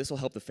in turn, this will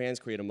help the fans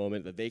create a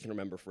moment that they can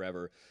remember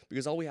forever,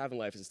 because all we have in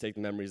life is to take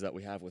the memories that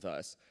we have with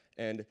us.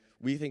 And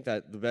we think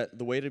that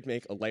the way to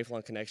make a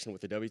lifelong connection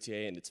with the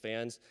WTA and its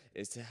fans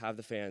is to have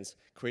the fans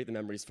create the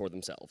memories for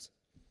themselves.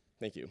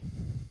 Thank you.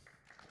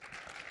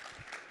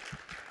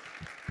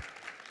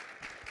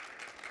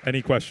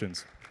 Any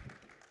questions?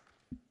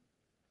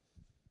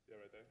 Yeah,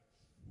 right there.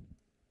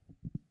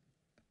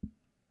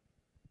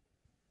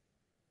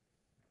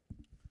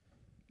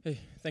 Hey,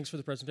 thanks for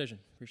the presentation.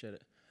 Appreciate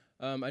it.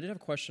 I did have a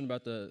question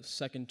about the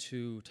second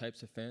 2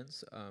 types of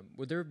fans.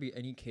 Would there be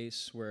any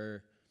case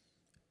where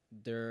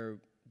they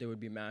would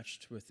be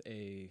matched with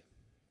a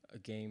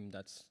game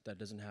that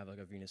doesn't have like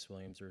a Venus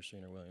Williams or a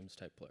Serena Williams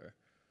type player?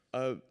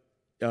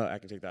 I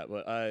can take that,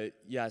 but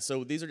yeah,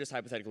 so these are just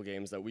hypothetical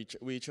games that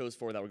we chose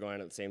 4 that were going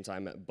on at the same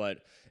time,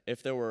 but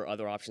if there were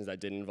other options that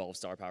didn't involve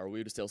star power, we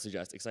would still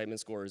suggest excitement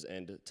scores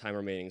and time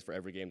remainings for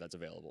every game that's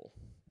available,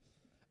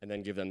 and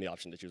then give them the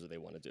option to choose what they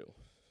want to do.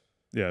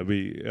 Yeah,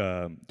 we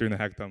during the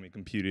hackathon, we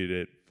computed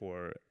it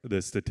for the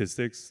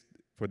statistics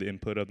for the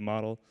input of the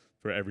model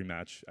for every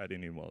match at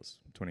Indian Wells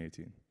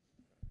 2018.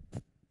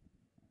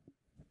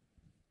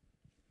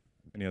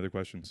 Any other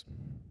questions?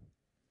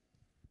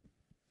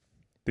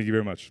 Thank you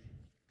very much.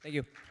 Thank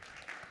you.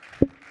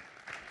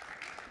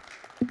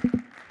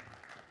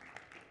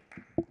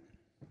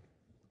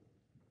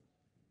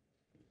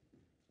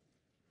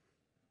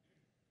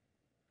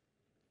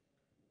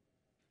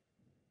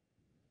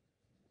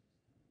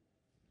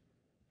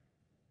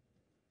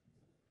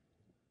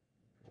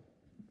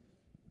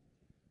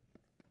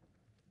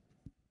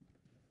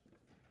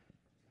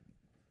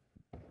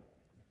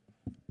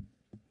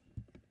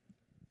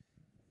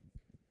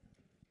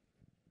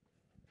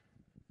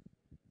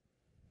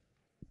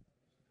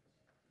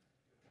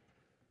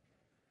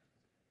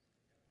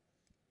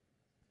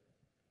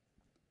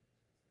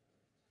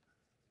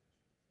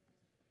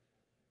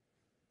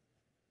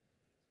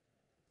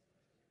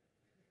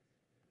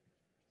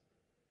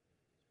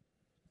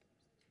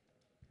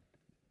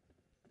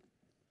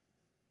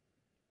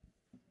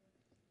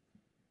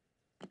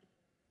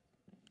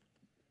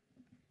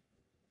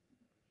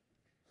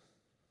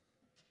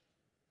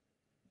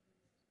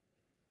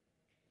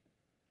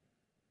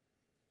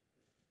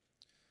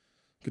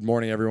 Good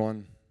morning,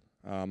 everyone.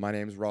 My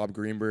name is Rob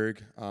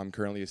Greenberg. I'm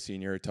currently a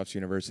senior at Tufts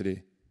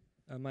University.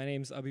 My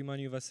name is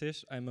Abhimanyu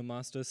Vasish. I'm a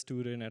master's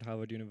student at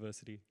Harvard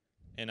University.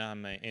 And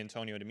I'm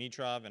Antonio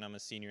Dimitrov, and I'm a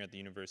senior at the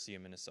University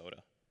of Minnesota.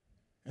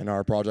 And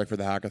our project for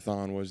the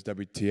hackathon was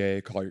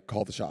WTA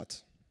Call the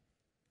Shots.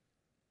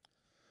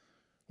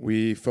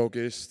 We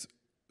focused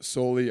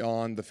solely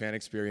on the fan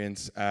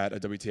experience at a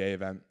WTA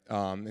event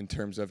in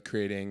terms of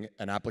creating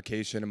an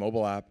application, a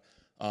mobile app,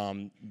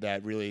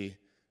 that really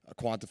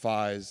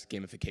quantifies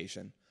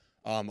gamification.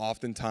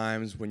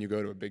 Oftentimes, when you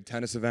go to a big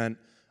tennis event,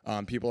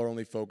 people are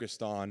only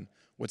focused on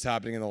what's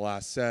happening in the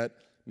last set,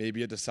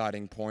 maybe a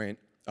deciding point,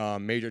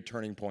 major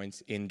turning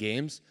points in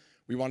games.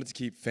 We wanted to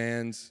keep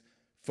fans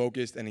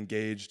focused and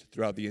engaged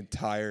throughout the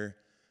entire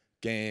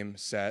game,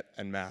 set,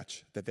 and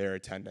match that they're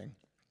attending.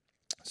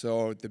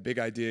 So the big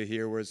idea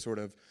here was sort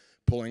of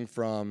pulling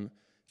from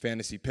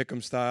fantasy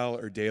pick'em style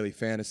or daily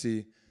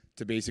fantasy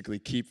to basically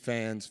keep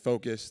fans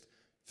focused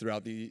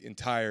throughout the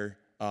entire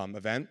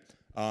event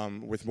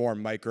with more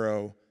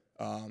micro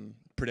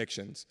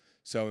predictions.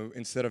 So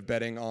instead of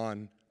betting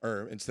on,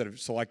 or instead of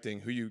selecting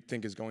who you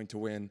think is going to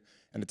win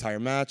an entire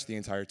match, the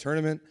entire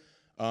tournament,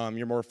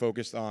 you're more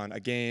focused on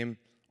a game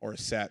or a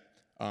set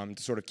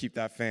to sort of keep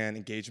that fan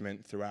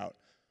engagement throughout.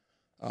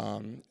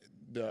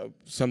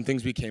 Some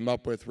things we came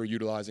up with were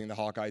utilizing the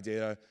Hawkeye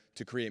data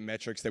to create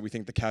metrics that we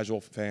think the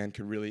casual fan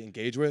could really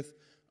engage with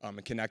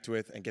and connect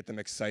with and get them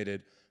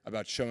excited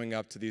about showing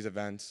up to these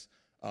events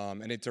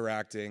and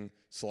interacting,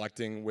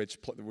 selecting which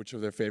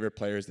of their favorite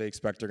players they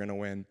expect are going to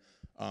win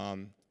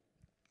on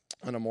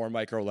a more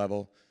micro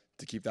level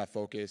to keep that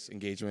focus,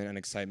 engagement, and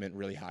excitement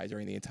really high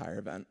during the entire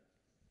event.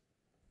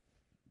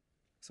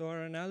 So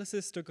our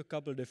analysis took a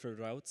couple different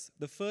routes.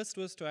 The first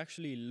was to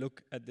actually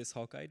look at this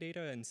Hawkeye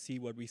data and see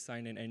what we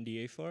signed an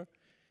NDA for.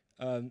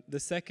 The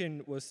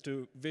second was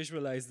to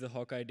visualize the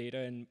Hawkeye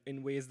data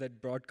in ways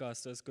that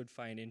broadcasters could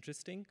find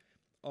interesting.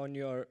 On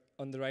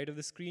the right of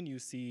the screen, you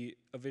see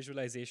a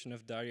visualization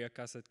of Daria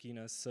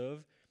Kasatkina's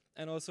serve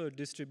and also a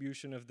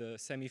distribution of the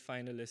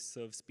semi-finalist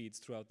serve speeds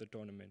throughout the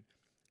tournament.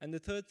 And the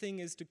third thing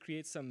is to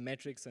create some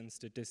metrics and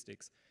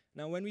statistics.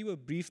 Now, when we were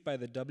briefed by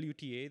the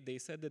WTA, they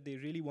said that they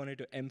really wanted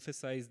to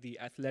emphasize the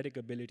athletic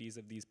abilities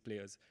of these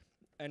players.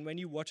 And when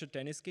you watch a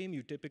tennis game,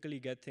 you typically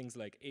get things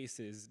like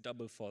aces,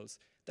 double faults.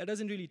 That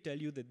doesn't really tell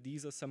you that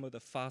these are some of the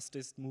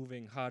fastest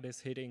moving,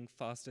 hardest hitting,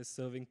 fastest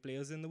serving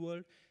players in the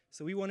world.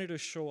 So we wanted to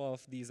show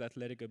off these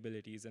athletic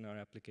abilities in our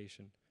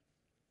application.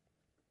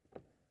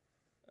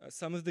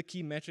 Some of the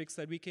key metrics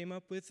that we came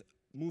up with: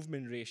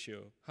 movement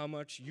ratio, how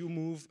much you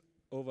move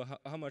over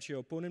how much your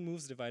opponent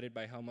moves divided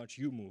by how much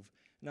you move.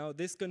 Now,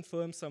 this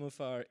confirms some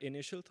of our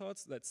initial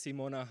thoughts that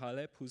Simona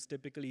Halep, who's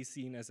typically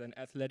seen as an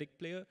athletic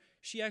player,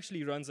 she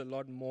actually runs a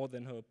lot more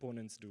than her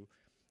opponents do.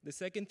 The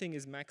second thing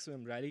is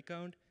maximum rally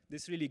count.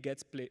 This really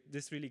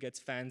gets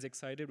fans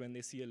excited when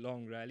they see a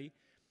long rally.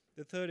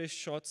 The third is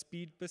shot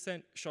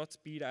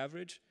speed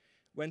average.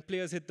 When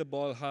players hit the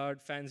ball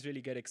hard, fans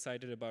really get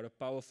excited about a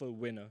powerful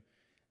winner.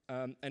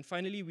 And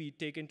finally, we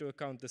take into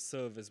account the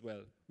serve as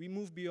well. We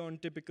move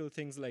beyond typical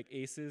things like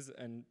aces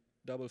and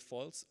double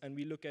faults, and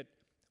we look at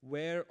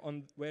where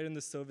in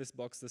the service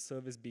box the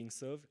serve is being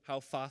served, how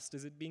fast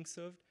is it being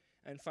served,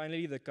 and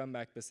finally the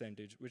comeback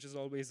percentage, which is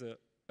always a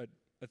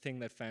thing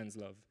that fans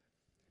love.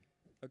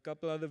 A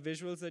couple other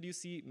visuals that you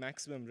see: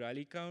 maximum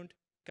rally count.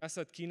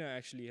 Kasatkina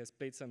actually has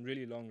played some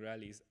really long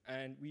rallies,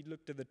 and we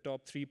looked at the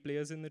top 3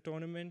 players in the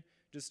tournament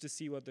just to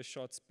see what the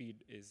shot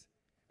speed is.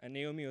 And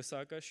Naomi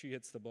Osaka, she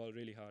hits the ball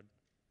really hard.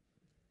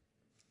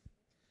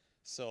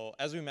 So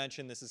as we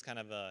mentioned, this is kind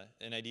of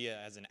an idea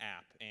as an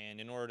app. And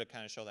in order to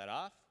kind of show that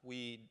off,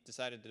 we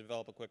decided to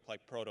develop a quick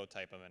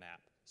prototype of an app.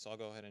 So I'll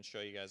go ahead and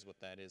show you guys what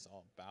that is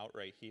all about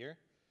right here.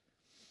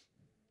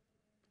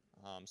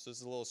 So this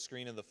is a little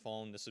screen of the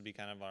phone. This would be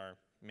kind of our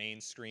main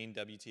screen,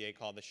 WTA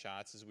Call the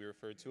Shots as we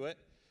refer to it.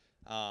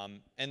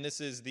 And this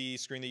is the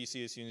screen that you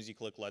see as soon as you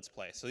click Let's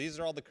Play. So these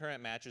are all the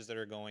current matches that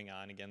are going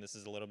on. Again, this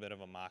is a little bit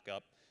of a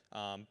mock-up.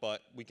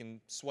 But we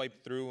can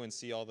swipe through and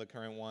see all the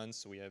current ones.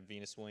 So we have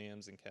Venus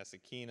Williams and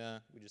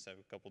Kasatkina. We just have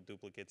a couple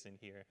duplicates in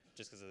here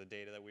just because of the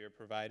data that we were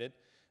provided.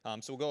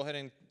 So we'll go ahead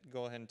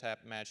and tap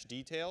Match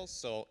Details.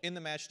 So in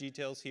the Match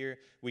Details here,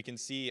 we can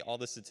see all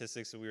the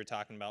statistics that we were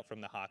talking about from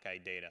the Hawkeye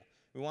data.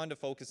 We wanted to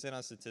focus in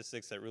on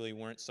statistics that really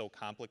weren't so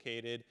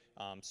complicated,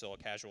 so a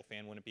casual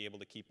fan wouldn't be able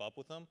to keep up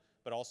with them,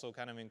 but also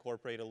kind of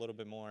incorporate a little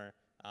bit more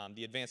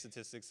the advanced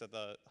statistics that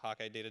the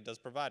Hawkeye data does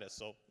provide us.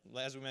 So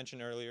as we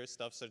mentioned earlier,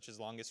 stuff such as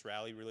longest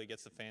rally really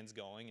gets the fans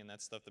going, and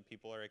that's stuff that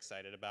people are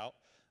excited about.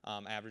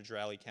 Average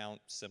rally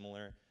count,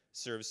 similar,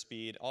 serve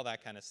speed, all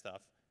that kind of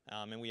stuff.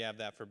 And we have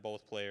that for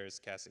both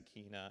players,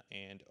 Kasatkina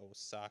and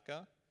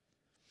Osaka.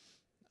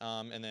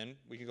 And then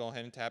we can go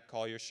ahead and tap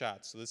Call Your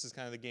Shots. So this is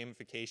kind of the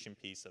gamification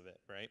piece of it,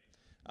 right?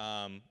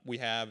 We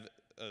have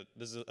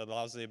this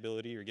allows the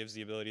ability, or gives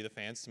the ability to the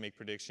fans to make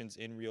predictions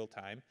in real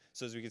time.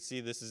 So as we can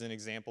see, this is an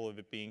example of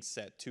it being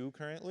set to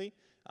currently.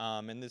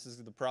 And this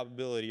is the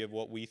probability of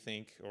what we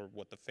think, or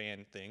what the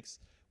fan thinks,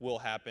 will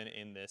happen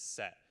in this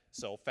set.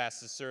 So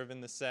fastest serve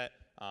in the set,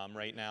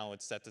 right now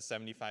it's set to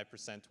 75%,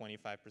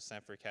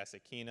 25% for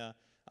Kasatkina.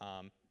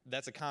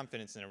 That's a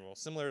confidence interval,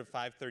 similar to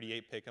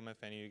 538 pick'em,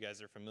 if any of you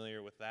guys are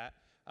familiar with that.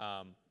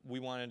 We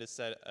wanted to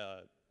set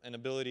an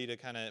ability to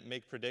kind of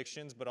make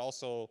predictions, but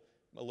also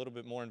a little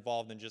bit more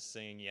involved than just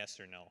saying yes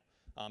or no.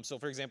 So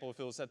for example, if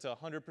it was set to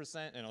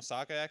 100% and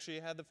Osaka actually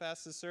had the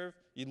fastest serve,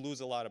 you'd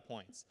lose a lot of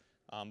points.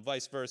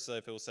 Vice versa,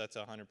 if it was set to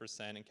 100%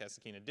 and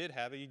Kasekina did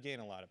have it, you'd gain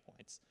a lot of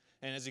points.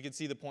 And as you can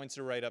see, the points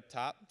are right up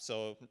top.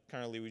 So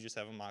currently we just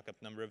have a mock-up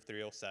number of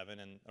 307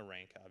 and a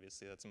rank,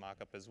 obviously that's a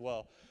mock-up as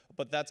well.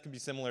 But that could be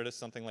similar to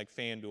something like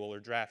FanDuel or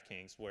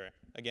DraftKings, where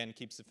again,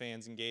 keeps the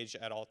fans engaged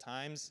at all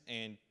times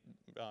and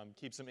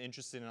keeps them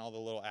interested in all the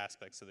little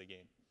aspects of the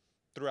game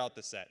throughout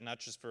the set, not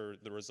just for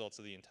the results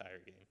of the entire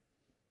game.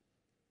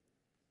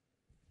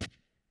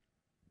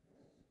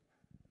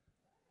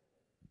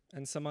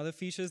 And some other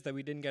features that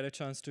we didn't get a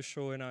chance to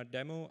show in our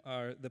demo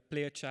are the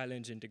player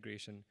challenge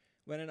integration.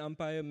 When an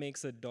umpire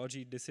makes a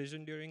dodgy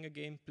decision during a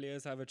game,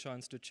 players have a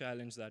chance to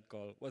challenge that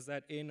call. Was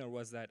that in or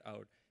was that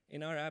out?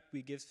 In our app,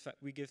 we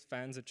give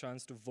fans a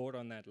chance to vote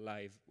on that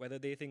live, whether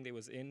they think it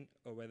was in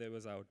or whether it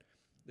was out.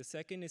 The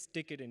second is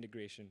ticket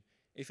integration.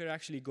 If you're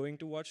actually going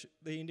to watch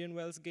the Indian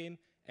Wells game,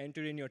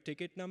 enter in your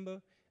ticket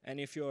number, and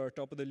if you're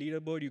top of the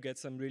leaderboard, you get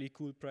some really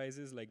cool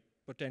prizes, like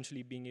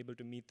potentially being able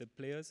to meet the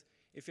players.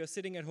 If you're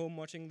sitting at home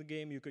watching the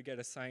game, you could get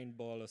a signed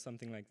ball or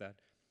something like that.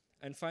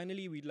 And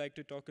finally, we'd like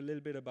to talk a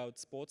little bit about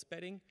sports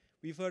betting.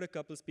 We've heard a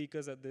couple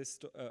speakers at this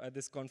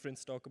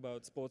conference talk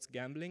about sports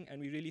gambling, and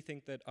we really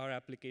think that our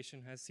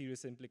application has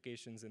serious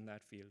implications in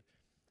that field.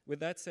 With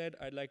that said,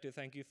 I'd like to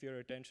thank you for your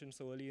attention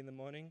so early in the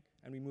morning,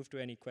 and we move to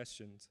any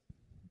questions.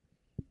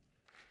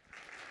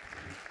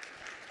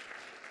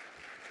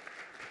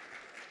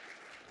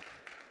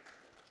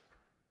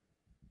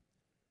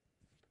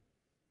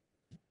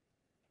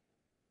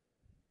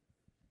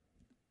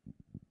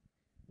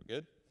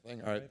 Good?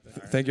 All right.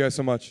 Thank you guys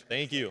so much.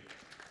 Thank you.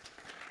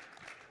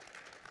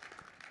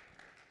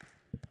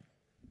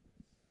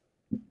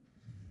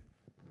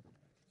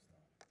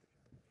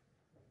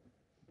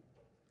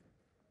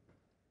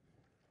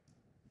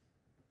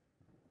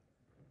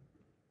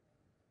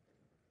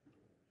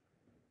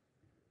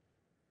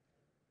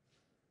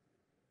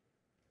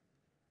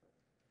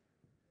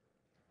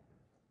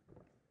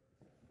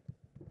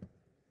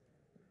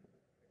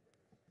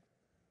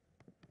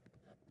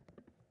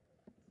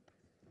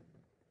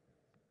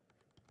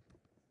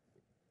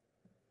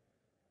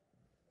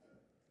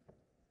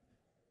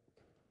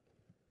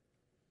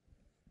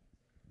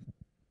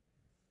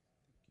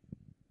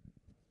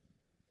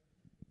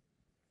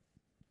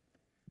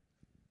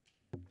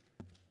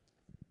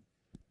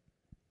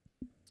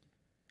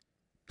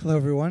 Hello,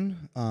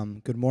 everyone.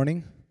 Good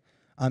morning.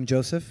 I'm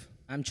Joseph.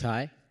 I'm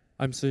Chai.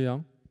 I'm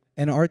Young.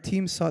 And our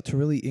team sought to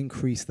really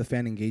increase the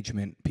fan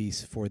engagement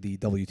piece for the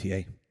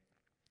WTA.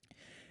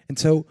 And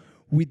so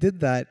we did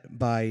that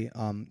by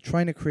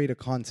trying to create a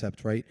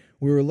concept, right?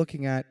 We were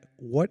looking at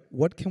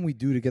what can we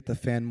do to get the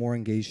fan more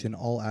engaged in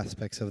all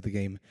aspects of the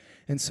game.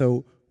 And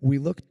so we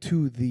looked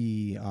to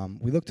the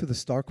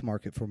stock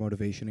market for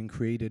motivation and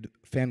created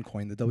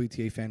FanCoin, the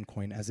WTA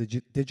FanCoin, as a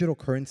digital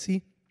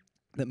currency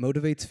that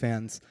motivates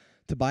fans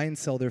to buy and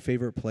sell their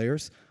favorite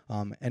players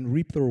and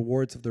reap the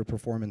rewards of their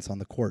performance on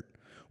the court.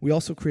 We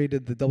also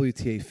created the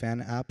WTA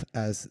Fan app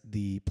as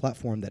the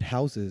platform that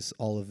houses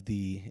all of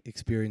the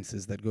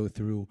experiences that go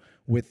through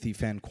with the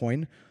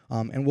FanCoin,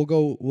 and we'll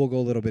go a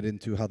little bit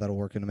into how that'll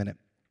work in a minute.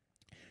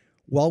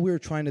 While we were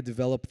trying to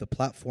develop the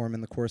platform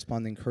and the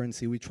corresponding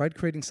currency, we tried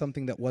creating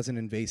something that wasn't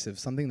invasive,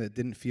 something that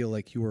didn't feel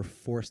like you were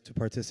forced to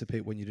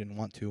participate when you didn't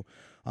want to.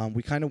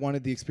 We kind of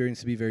wanted the experience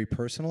to be very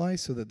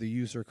personalized so that the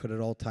user could at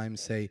all times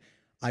say,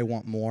 I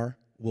want more,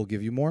 we'll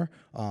give you more,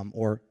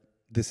 or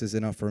this is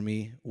enough for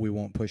me, we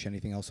won't push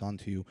anything else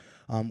onto you.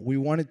 We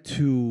wanted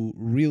to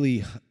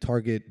really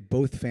target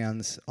both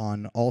fans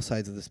on all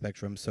sides of the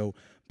spectrum, so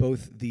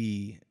both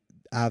the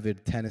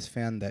avid tennis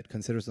fan that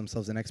considers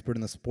themselves an expert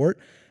in the sport,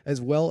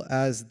 as well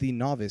as the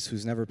novice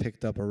who's never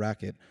picked up a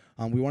racket.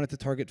 We wanted to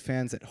target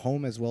fans at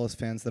home as well as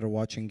fans that are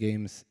watching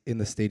games in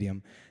the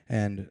stadium.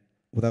 And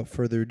without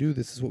further ado,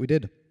 this is what we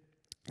did.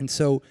 And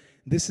so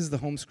this is the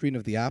home screen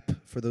of the app.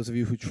 For those of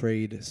you who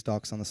trade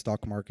stocks on the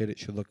stock market, it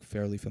should look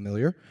fairly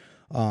familiar.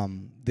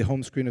 The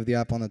home screen of the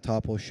app on the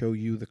top will show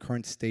you the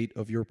current state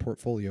of your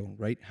portfolio,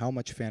 right? How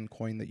much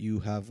FanCoin that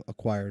you have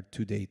acquired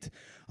to date,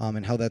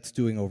 and how that's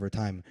doing over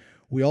time.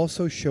 We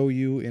also show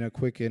you in a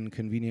quick and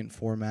convenient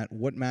format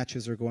what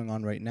matches are going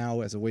on right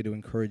now as a way to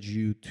encourage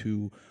you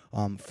to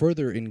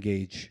further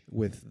engage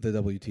with the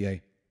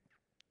WTA.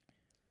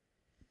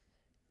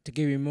 To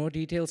give you more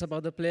details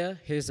about the player,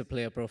 here's the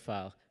player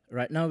profile.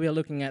 Right now we are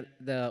looking at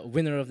the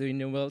winner of the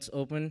Indian Wells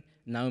Open,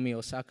 Naomi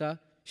Osaka.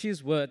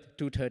 She's worth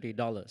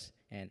 $230.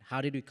 And how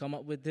did we come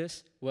up with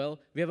this? Well,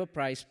 we have a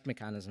price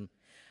mechanism.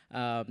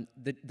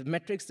 The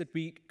metrics that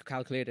we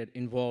calculated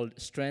involved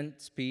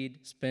strength, speed,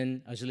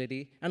 spin,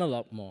 agility, and a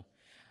lot more.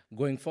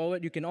 Going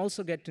forward, you can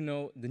also get to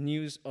know the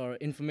news or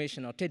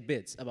information or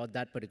tidbits about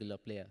that particular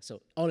player.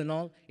 So all in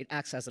all, it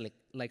acts as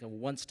like a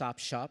one-stop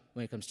shop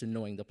when it comes to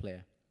knowing the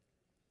player.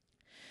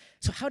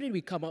 So how did we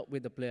come up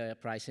with the player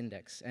price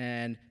index?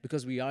 And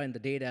because we are in the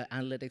data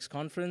analytics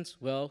conference,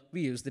 well,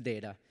 we use the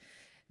data.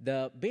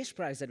 The base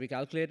price that we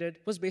calculated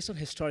was based on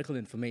historical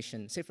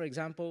information. Say, for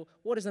example,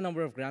 what is the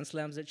number of Grand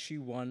Slams that she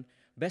won,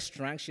 best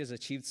rank she has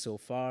achieved so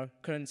far,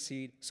 current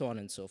seed, so on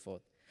and so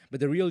forth. But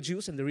the real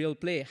juice and the real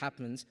play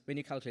happens when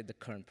you calculate the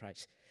current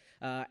price.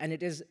 And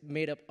it is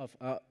made up of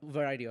a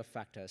variety of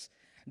factors.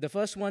 The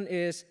first one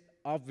is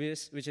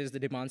obvious, which is the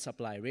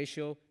demand-supply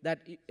ratio,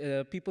 that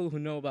people who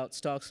know about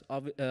stocks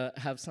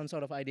have some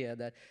sort of idea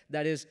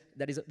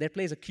that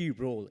plays a key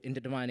role in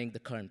determining the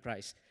current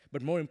price.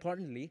 But more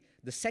importantly,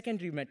 the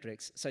secondary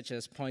metrics, such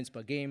as points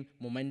per game,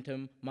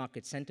 momentum,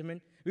 market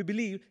sentiment, we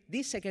believe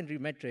these secondary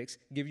metrics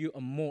give you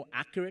a more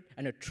accurate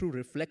and a true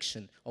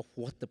reflection of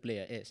what the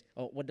player is,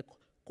 or what the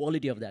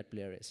quality of that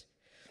player is.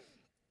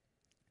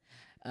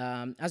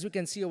 As we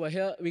can see over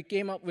here, we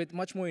came up with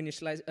much more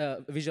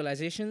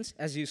visualizations.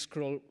 As you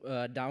scroll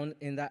down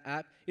in that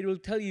app, it will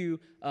tell you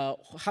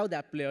how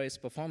that player is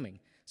performing.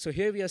 So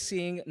here we are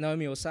seeing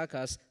Naomi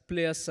Osaka's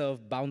player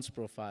serve bounce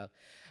profile.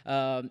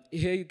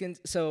 Here you can,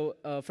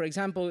 for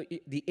example,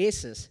 the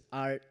aces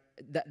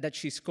that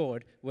she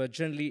scored were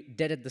generally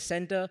dead at the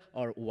center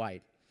or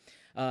wide.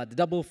 The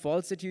double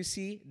faults that you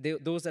see,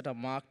 those that are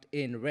marked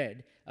in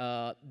red,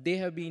 they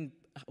have been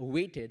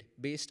weighted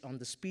based on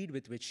the speed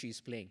with which she's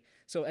playing.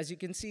 So as you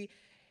can see,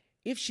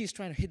 if she's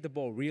trying to hit the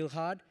ball real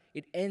hard,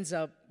 it ends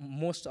up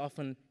most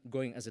often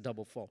going as a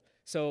double fault.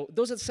 So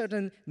those are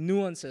certain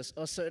nuances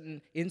or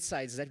certain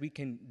insights that we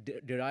can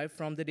derive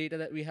from the data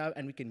that we have,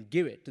 and we can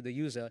give it to the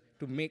user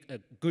to make a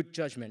good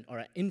judgment or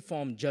an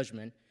informed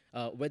judgment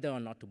whether or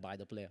not to buy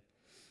the player.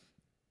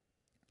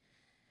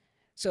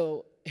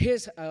 So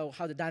here's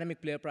how the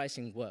dynamic player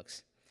pricing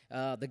works.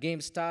 The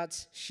game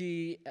starts,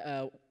 she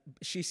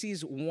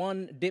sees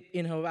one dip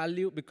in her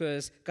value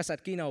because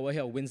Kasatkina over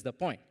here wins the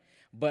point.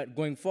 But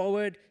going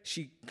forward,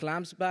 she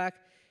clamps back,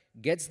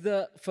 gets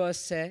the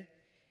first set,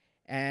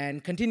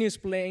 and continues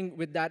playing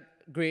with that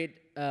great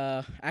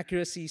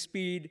accuracy,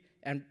 speed,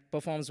 and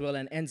performs well,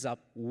 and ends up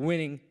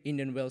winning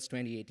Indian Wells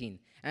 2018.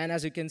 And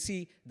as you can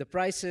see, the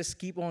prices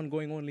keep on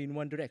going only in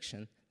one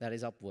direction, that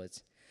is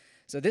upwards.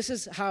 So this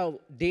is how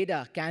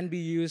data can be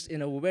used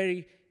in a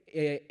very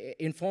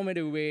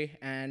informative way,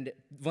 and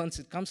once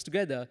it comes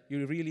together,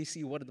 you really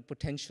see what the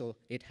potential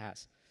it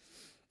has.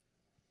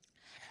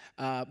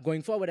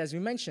 Going forward, as we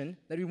mentioned,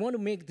 that we want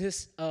to make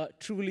this a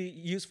truly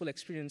useful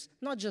experience,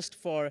 not just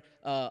for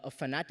a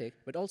fanatic,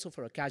 but also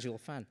for a casual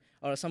fan,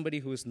 or somebody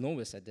who is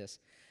novice at this.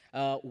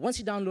 Once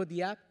you download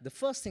the app, the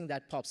first thing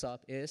that pops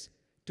up is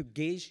to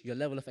gauge your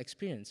level of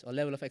experience or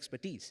level of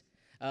expertise.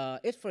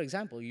 If, for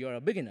example, you're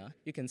a beginner,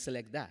 you can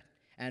select that.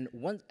 And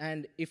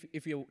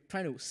if you're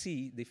trying to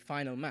see the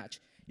final match,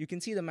 you can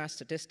see the match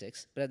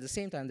statistics, but at the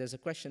same time, there's a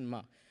question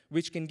mark,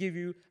 which can give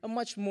you a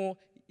much more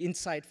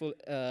insightful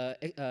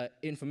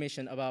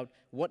information about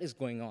what is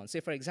going on.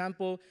 Say, for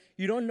example,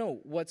 you don't know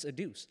what's a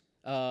deuce.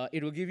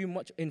 It will give you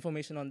much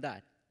information on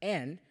that.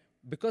 And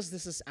because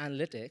this is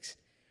analytics,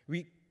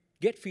 we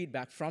get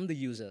feedback from the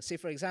user. Say,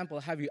 for example,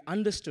 have you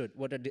understood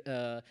what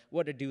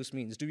a deuce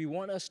means? Do we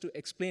want us to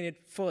explain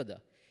it further?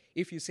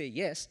 If you say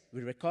yes,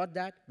 we record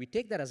that, we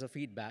take that as a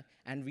feedback,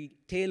 and we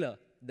tailor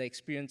the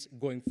experience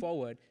going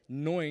forward,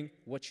 knowing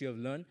what you have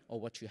learned or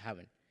what you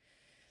haven't.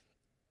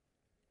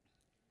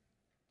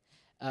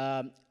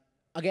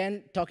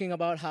 Again, talking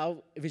about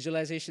how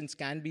visualizations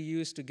can be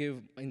used to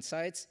give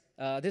insights,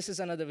 this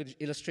is another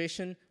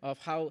illustration of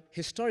how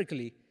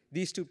historically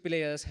these two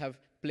players have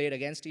played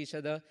against each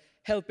other,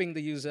 helping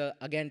the user,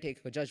 again, take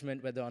a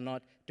judgment whether or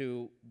not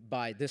to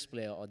buy this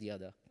player or the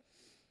other.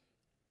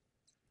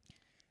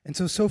 And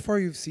so far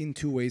you've seen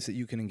two ways that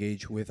you can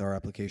engage with our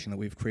application that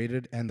we've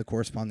created and the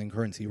corresponding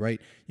currency,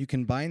 right? You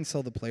can buy and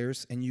sell the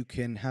players, and you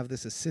can have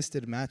this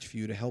assisted match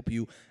view to help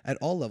you at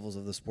all levels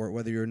of the sport,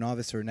 whether you're a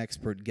novice or an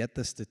expert, get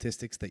the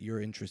statistics that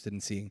you're interested in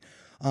seeing.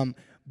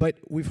 But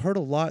we've heard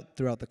a lot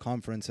throughout the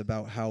conference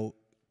about how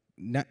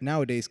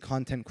nowadays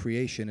content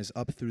creation is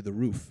up through the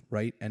roof,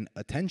 right? And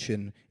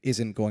attention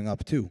isn't going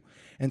up too.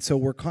 And so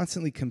we're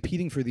constantly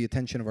competing for the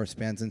attention of our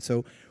fans. And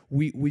so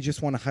we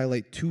just want to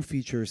highlight two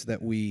features that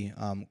we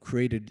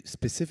created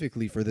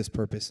specifically for this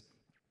purpose.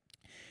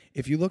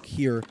 If you look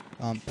here,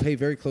 pay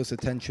very close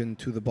attention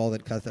to the ball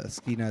that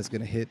Kasatkina is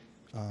going to hit,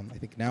 I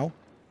think now.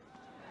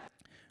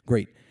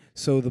 Great.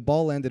 So the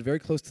ball landed very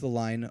close to the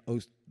line.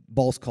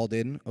 Ball's called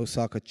in.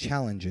 Osaka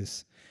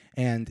challenges.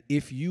 And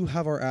if you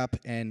have our app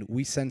and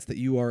we sense that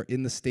you are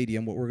in the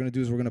stadium, what we're going to do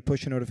is we're going to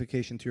push a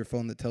notification to your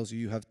phone that tells you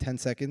you have 10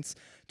 seconds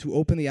to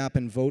open the app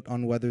and vote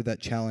on whether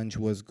that challenge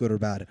was good or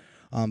bad.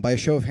 By a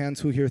show of hands,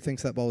 who here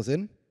thinks that ball is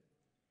in?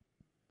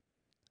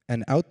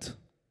 And out?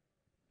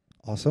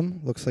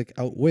 Awesome. Looks like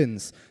out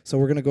wins. So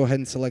we're going to go ahead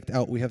and select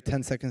out. We have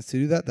 10 seconds to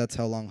do that. That's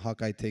how long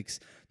Hawkeye takes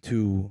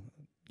to,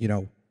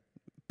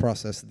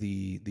 process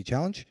the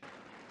challenge.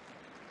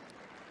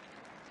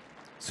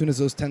 As soon as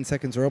those 10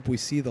 seconds are up, we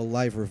see the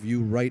live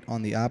review right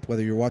on the app,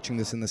 whether you're watching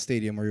this in the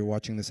stadium or you're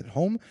watching this at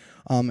home.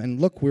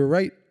 And look, we're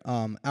right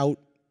out.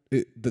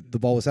 The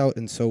ball was out,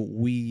 and so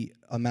we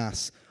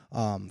amass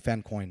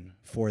fan coin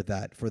for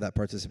that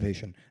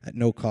participation at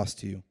no cost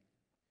to you.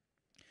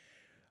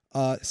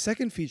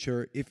 Second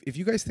feature, if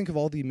you guys think of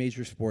all the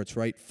major sports,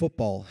 right?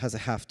 Football has a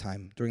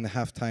halftime. During the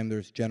halftime,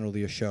 there's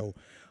generally a show.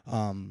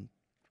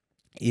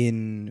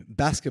 In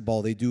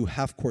basketball, they do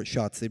half-court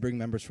shots. They bring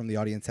members from the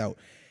audience out.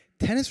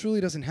 Tennis really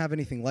doesn't have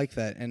anything like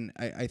that, and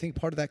I think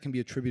part of that can be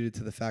attributed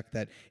to the fact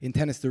that in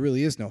tennis there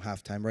really is no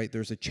halftime, right?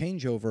 There's a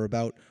changeover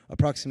about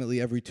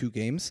approximately every 2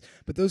 games,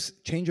 but those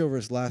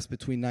changeovers last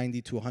between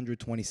 90 to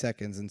 120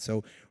 seconds, and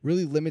so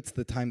really limits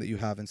the time that you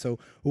have. And so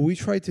what we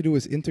tried to do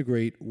is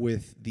integrate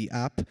with the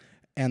app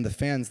and the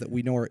fans that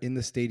we know are in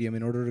the stadium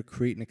in order to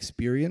create an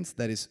experience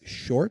that is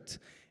short,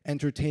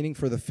 entertaining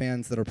for the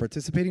fans that are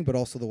participating, but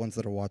also the ones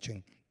that are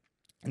watching.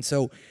 And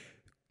so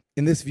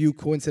in this view,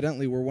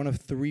 coincidentally, we're one of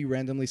 3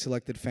 randomly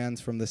selected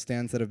fans from the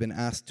stands that have been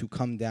asked to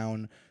come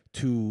down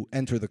to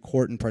enter the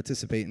court and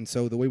participate. And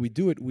so the way we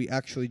do it, we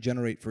actually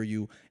generate for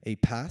you a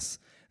pass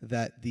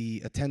that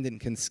the attendant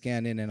can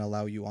scan in and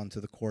allow you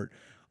onto the court.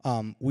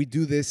 We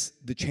do this,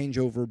 the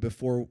changeover,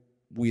 before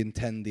we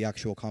intend the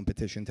actual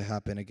competition to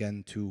happen,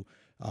 again, to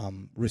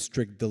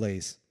restrict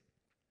delays.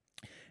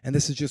 And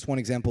this is just one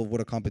example of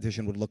what a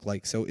competition would look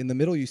like. So in the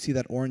middle, you see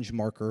that orange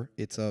marker.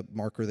 It's a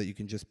marker that you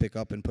can just pick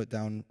up and put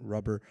down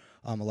rubber.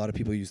 A lot of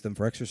people use them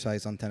for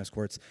exercise on tennis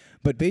courts.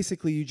 But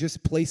basically, you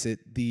just place it.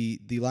 The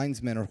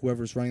linesman or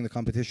whoever's running the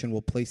competition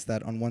will place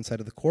that on one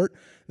side of the court.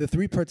 The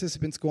 3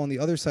 participants go on the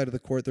other side of the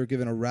court. They're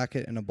given a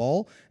racket and a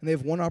ball, and they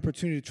have one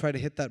opportunity to try to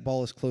hit that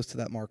ball as close to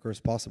that marker as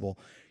possible.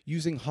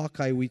 Using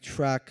Hawkeye, we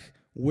track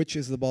which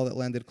is the ball that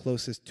landed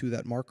closest to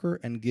that marker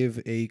and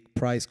give a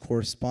prize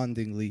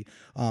correspondingly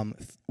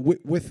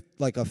with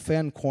like a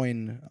fan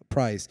coin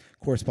prize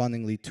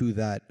correspondingly to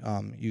that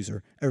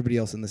user. Everybody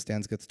else in the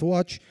stands gets to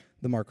watch,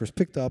 the marker's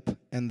picked up,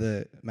 and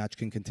the match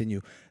can continue.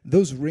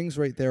 Those rings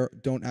right there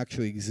don't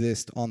actually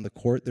exist on the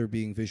court. They're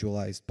being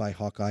visualized by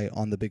Hawkeye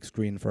on the big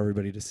screen for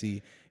everybody to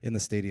see in the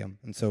stadium.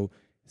 And so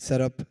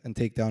set up and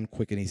take down,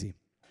 quick and easy.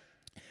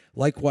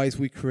 Likewise,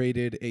 we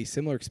created a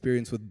similar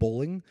experience with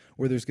bowling,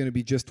 where there's going to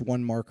be just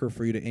one marker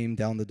for you to aim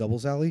down the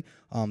doubles alley.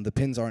 The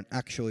pins aren't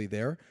actually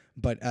there,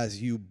 but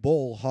as you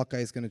bowl, Hawkeye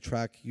is going to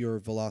track your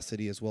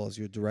velocity as well as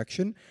your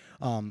direction.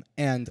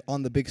 And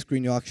on the big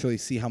screen, you'll actually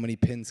see how many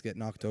pins get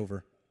knocked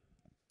over.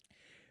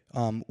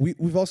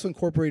 We've also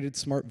incorporated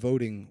smart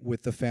voting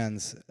with the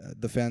fans.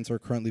 The fans are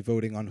currently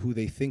voting on who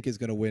they think is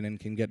going to win and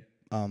can get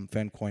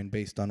fan coin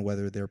based on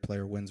whether their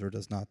player wins or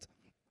does not.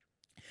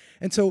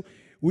 And so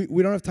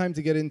we don't have time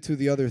to get into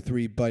the other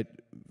 3, but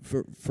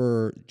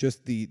for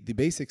just the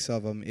basics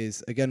of them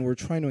is, again, we're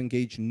trying to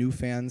engage new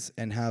fans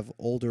and have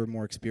older,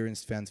 more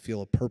experienced fans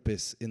feel a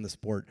purpose in the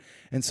sport.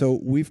 And so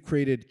we've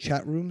created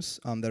chat rooms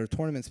that are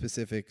tournament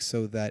specific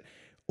so that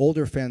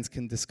older fans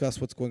can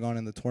discuss what's going on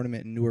in the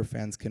tournament and newer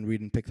fans can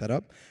read and pick that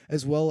up,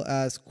 as well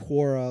as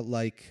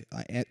Quora-like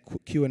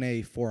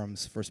Q&A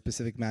forums for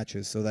specific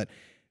matches so that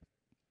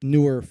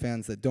newer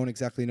fans that don't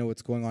exactly know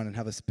what's going on and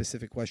have a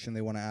specific question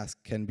they want to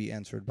ask can be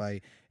answered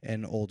by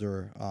an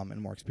older and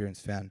more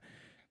experienced fan.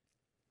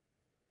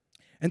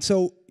 And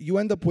so you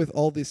end up with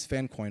all this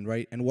fan coin,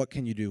 right? And what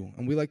can you do?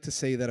 And we like to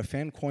say that a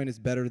fan coin is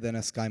better than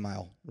a Sky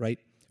Mile, right?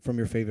 From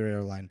your favorite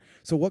airline.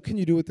 So what can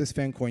you do with this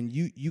fan coin?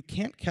 You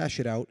can't cash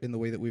it out in the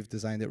way that we've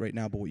designed it right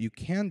now, but what you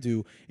can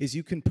do is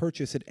you can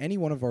purchase at any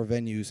one of our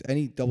venues,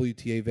 any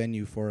WTA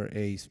venue for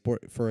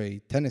a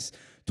tennis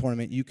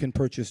tournament. You can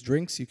purchase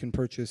drinks, you can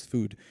purchase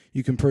food,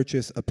 you can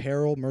purchase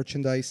apparel,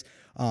 merchandise,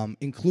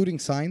 including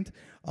signed,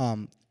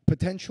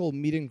 potential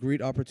meet and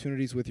greet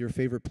opportunities with your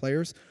favorite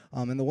players,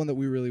 and the one that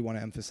we really want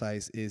to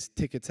emphasize is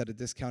tickets at a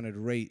discounted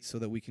rate so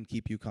that we can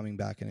keep you coming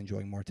back and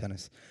enjoying more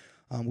tennis.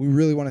 We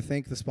really want to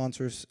thank the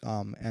sponsors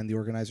and the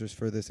organizers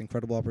for this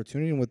incredible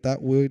opportunity, and with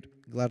that, we'd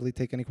gladly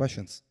take any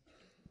questions.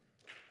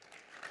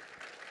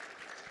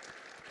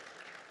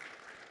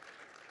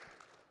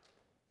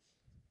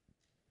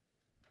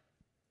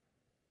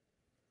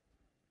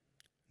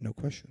 No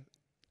question.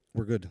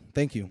 We're good.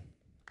 Thank you.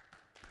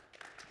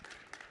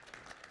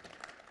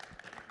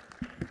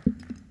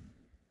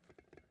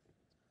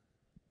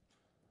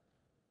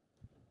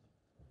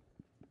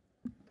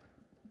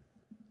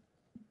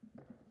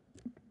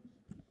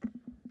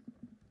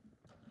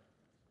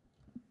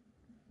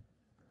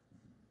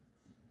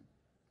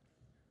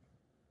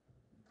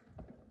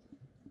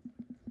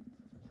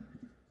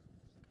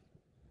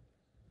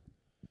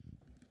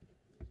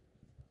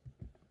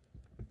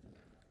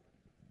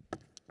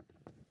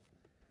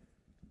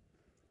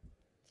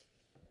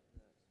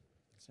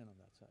 Stand on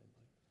that side.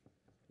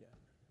 Yeah.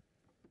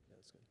 Yeah,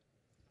 that's good.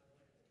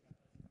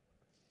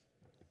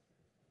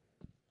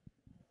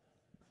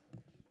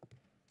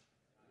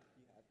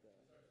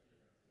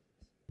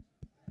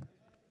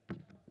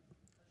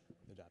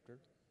 Adapter.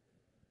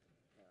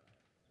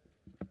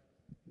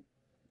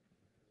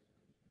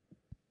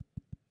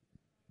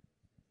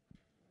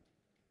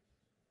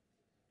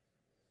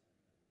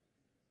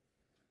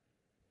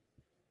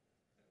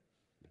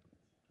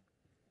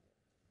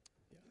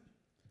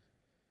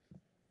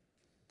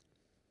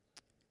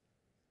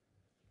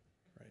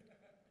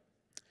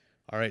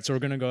 All right, so we're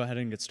going to go ahead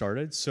and get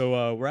started.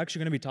 So we're actually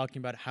going to be talking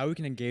about how we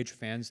can engage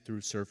fans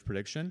through serve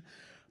prediction.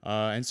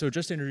 And so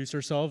just to introduce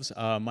ourselves,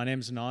 my name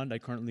is Anand. I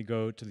currently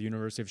go to the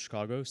University of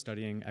Chicago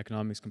studying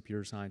economics,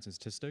 computer science, and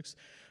statistics.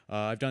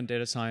 I've done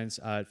data science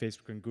at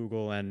Facebook and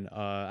Google, and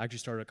actually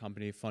started a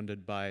company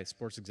funded by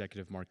sports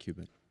executive Mark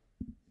Cuban.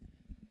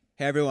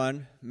 Hey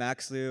everyone,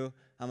 Max Liu.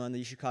 I'm on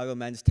the Chicago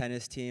men's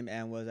tennis team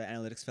and was an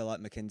analytics fellow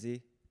at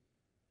McKinsey.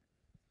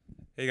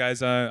 Hey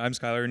guys, I'm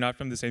Skylar, not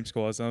from the same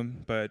school as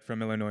them, but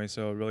from Illinois,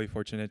 so really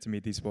fortunate to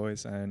meet these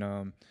boys, and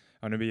I'm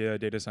going to be a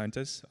data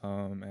scientist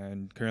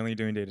and currently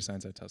doing data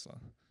science at Tesla.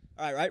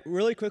 All right,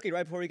 really quickly,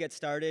 right before we get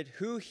started,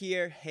 who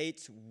here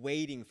hates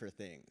waiting for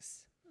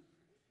things?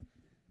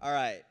 All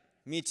right,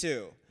 me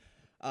too.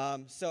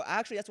 So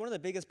actually, that's one of the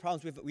biggest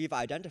problems we've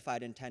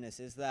identified in tennis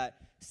is that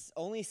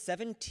only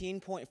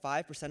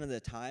 17.5% of the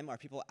time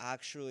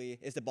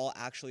is the ball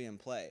actually in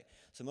play.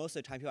 So most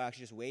of the time, people are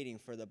actually just waiting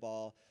for the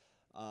ball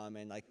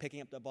and like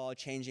picking up the ball,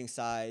 changing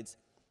sides.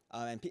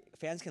 And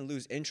fans can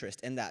lose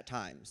interest in that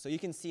time. So you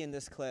can see in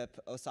this clip,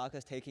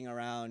 Osaka's taking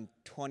around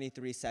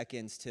 23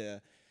 seconds to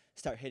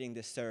start hitting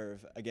this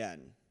serve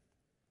again.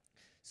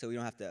 So we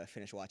don't have to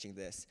finish watching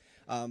this.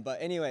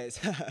 But anyways,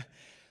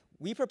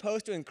 we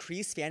propose to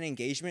increase fan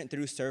engagement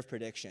through serve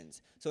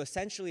predictions. So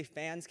essentially,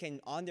 fans can,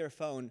 on their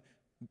phone,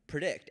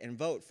 predict and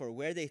vote for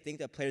where they think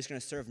the player's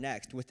going to serve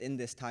next within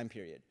this time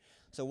period.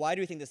 So why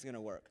do we think this is going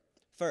to work?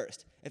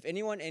 First, if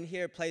anyone in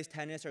here plays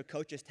tennis or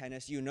coaches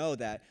tennis, you know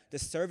that the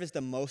serve is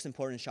the most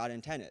important shot in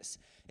tennis.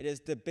 It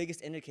is the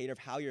biggest indicator of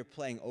how you're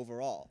playing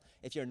overall.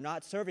 If you're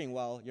not serving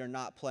well, you're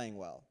not playing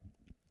well.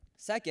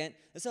 Second,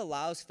 this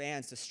allows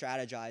fans to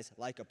strategize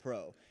like a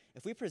pro.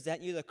 If we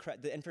present you the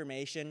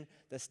information,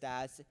 the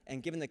stats,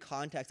 and given the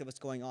context of what's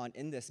going on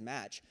in this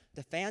match,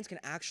 the fans can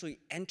actually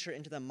enter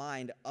into the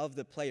mind of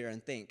the player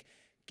and think,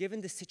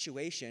 given the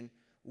situation,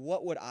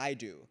 what would I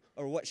do?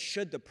 Or what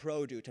should the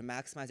pro do to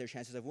maximize their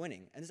chances of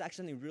winning? And this is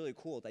actually something really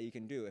cool that you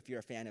can do if you're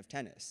a fan of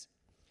tennis.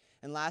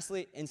 And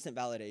lastly, instant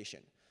validation.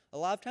 A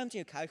lot of times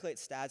you calculate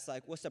stats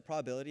like what's the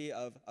probability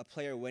of a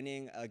player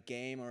winning a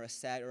game or a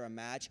set or a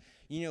match,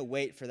 you need to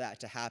wait for that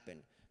to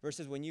happen.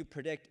 Versus when you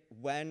predict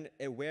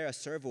where a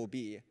serve will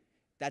be,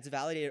 that's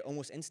validated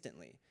almost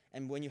instantly.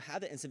 And when you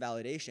have the instant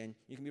validation,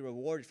 you can be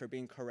rewarded for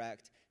being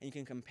correct, and you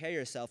can compare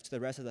yourself to the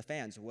rest of the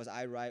fans. Was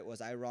I right? Was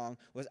I wrong?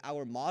 Was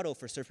our model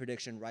for serve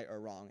prediction right or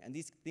wrong? And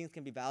these things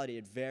can be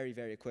validated very,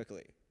 very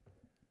quickly.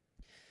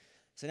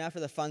 So now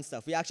for the fun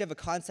stuff. We actually have a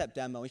concept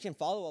demo. You can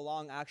follow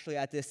along actually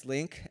at this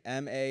link,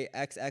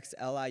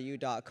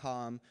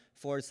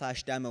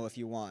 maxxliu.com/demo if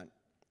you want.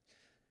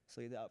 So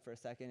leave that up for a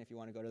second if you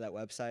want to go to that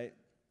website.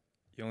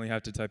 You only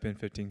have to type in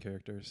 15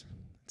 characters.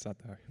 It's not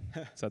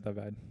that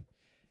bad.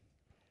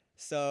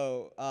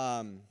 So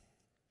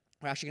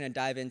we're actually going to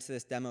dive into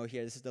this demo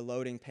here. This is the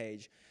loading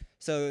page.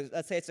 So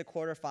let's say it's the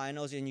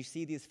quarterfinals, and you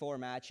see these 4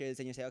 matches,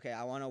 and you say, okay,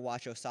 I want to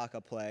watch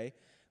Osaka play.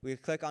 We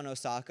click on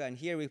Osaka, and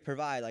here we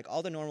provide like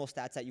all the normal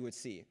stats that you would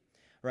see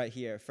right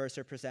here. First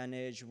serve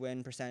percentage,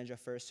 win percentage of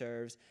first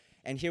serves.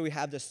 And here we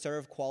have the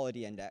serve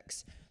quality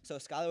index. So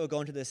Skylar will go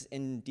into this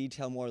in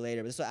detail more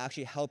later, but this will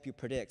actually help you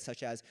predict,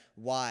 such as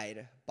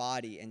wide,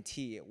 body, and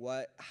tee.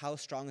 How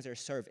strong is their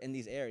serve in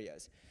these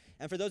areas?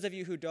 And for those of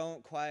you who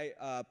don't quite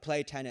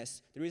play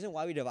tennis, the reason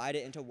why we divide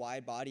it into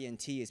wide, body, and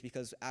tee is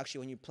because actually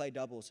when you play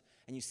doubles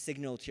and you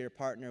signal to your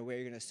partner where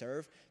you're going to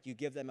serve, you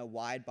give them a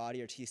wide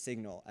body or tee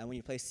signal. And when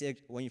you play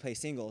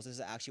singles, this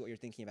is actually what you're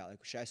thinking about.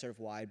 Like, should I serve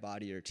wide,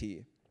 body, or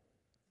tee?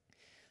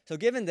 So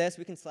given this,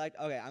 we can select,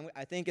 okay,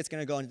 I think it's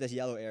going to go into this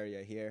yellow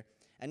area here.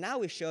 And now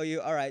we show you,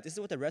 all right, this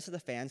is what the rest of the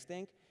fans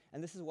think,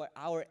 and this is what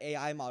our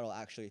AI model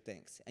actually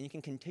thinks. And you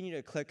can continue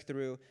to click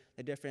through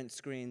the different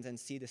screens and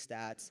see the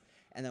stats,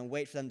 and then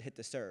wait for them to hit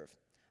the serve.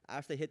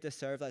 After they hit the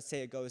serve, let's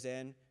say it goes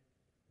in,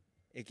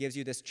 it gives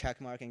you this check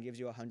mark and gives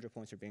you 100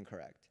 points for being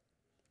correct.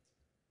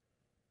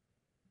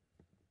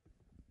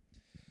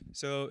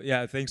 So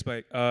yeah, thanks,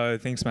 Mike.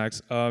 Thanks,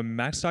 Max.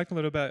 Max talked a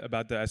little bit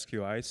about the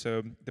SQI.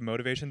 So the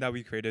motivation that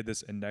we created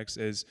this index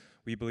is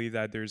we believe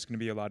that there's going to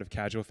be a lot of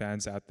casual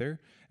fans out there,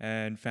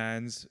 and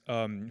fans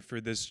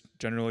for this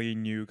generally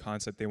new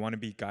concept, they want to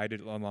be guided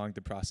along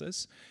the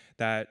process.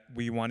 That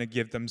we want to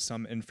give them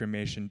some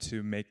information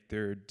to make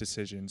their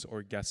decisions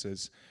or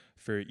guesses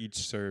for each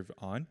serve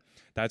on.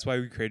 That's why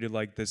we created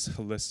like this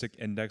holistic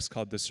index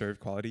called the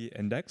Serve Quality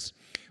Index,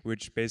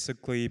 which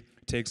basically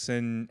takes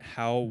in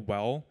how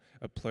well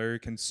a player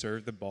can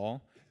serve the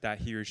ball that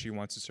he or she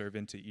wants to serve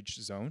into each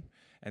zone,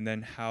 and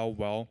then how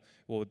well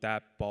will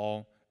that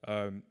ball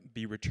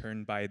be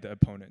returned by the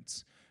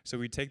opponents. So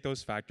we take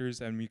those factors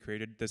and we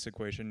created this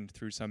equation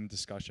through some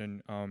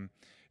discussion.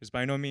 It's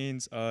by no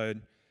means it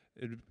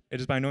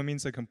is by no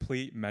means a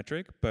complete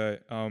metric,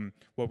 but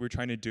what we're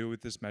trying to do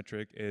with this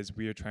metric is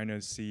we are trying to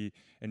see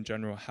in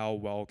general how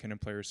well can a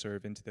player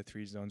serve into the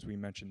 3 zones we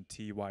mentioned,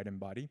 tee, wide, and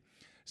body.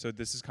 So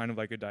this is kind of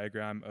like a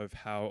diagram of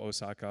how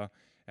Osaka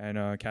and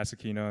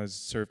Kasakina's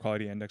serve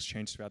quality index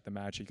changed throughout the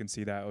match. You can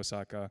see that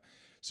Osaka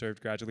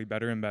served gradually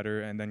better and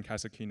better, and then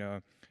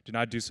Kasakina did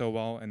not do so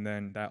well, and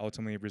then that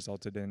ultimately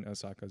resulted in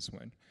Osaka's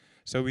win.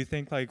 So we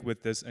think like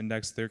with this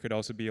index, there could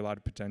also be a lot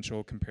of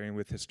potential comparing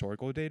with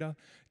historical data,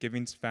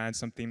 giving fans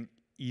something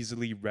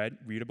easily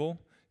readable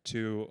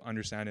to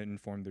understand and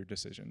inform their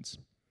decisions.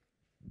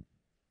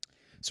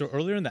 So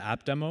earlier in the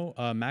app demo,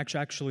 Max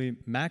actually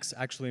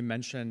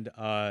mentioned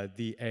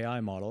the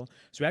AI model.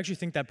 So we actually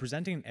think that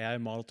presenting an AI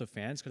model to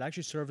fans could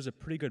actually serve as a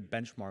pretty good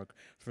benchmark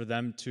for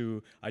them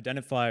to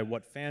identify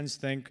what fans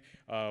think,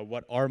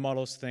 what our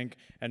models think,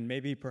 and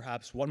maybe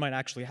perhaps what might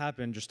actually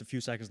happen just a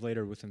few seconds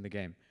later within the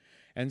game.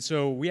 And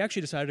so we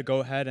actually decided to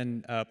go ahead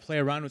and play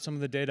around with some of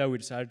the data. We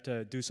decided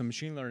to do some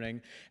machine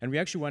learning, and we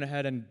actually went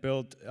ahead and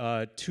built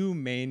two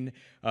main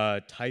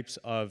types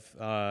of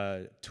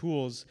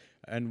tools.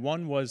 And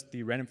one was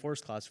the random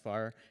forest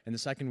classifier, and the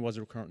second was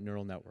a recurrent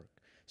neural network.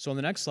 So on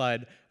the next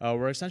slide,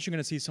 we're essentially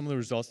going to see some of the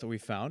results that we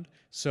found.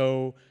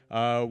 So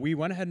we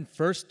went ahead and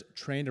first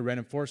trained a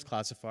random forest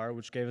classifier,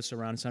 which gave us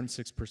around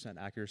 76%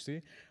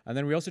 accuracy. And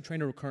then we also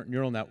trained a recurrent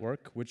neural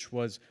network, which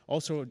was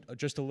also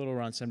just a little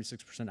around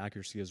 76%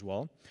 accuracy as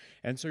well.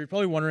 And so you're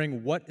probably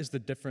wondering, what is the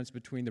difference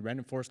between the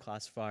random forest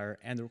classifier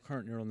and the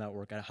recurrent neural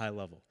network at a high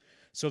level?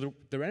 So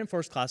the random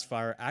forest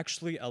classifier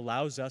actually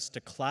allows us to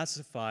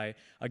classify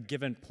a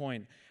given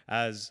point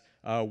as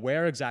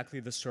where exactly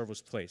the serve was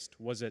placed.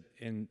 Was it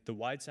in the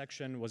wide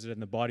section, was it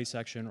in the body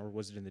section, or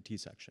was it in the T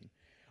section?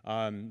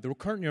 The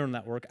recurrent neural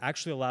network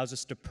actually allows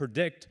us to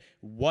predict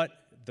what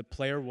the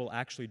player will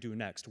actually do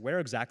next.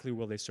 Where exactly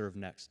will they serve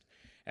next?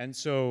 And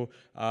so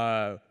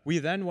we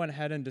then went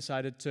ahead and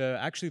decided to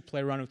actually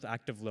play around with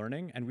active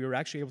learning, and we were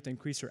actually able to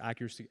increase our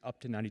accuracy up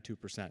to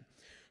 92%.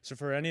 So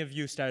for any of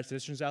you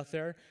statisticians out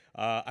there,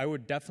 I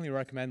would definitely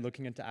recommend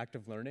looking into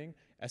active learning,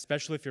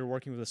 especially if you're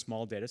working with a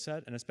small data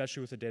set, and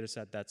especially with a data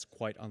set that's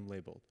quite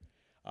unlabeled.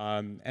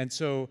 And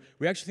so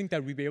we actually think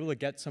that we'd be able to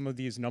get some of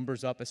these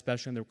numbers up,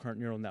 especially in the recurrent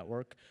neural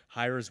network,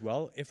 higher as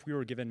well if we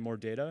were given more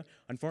data.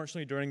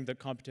 Unfortunately, during the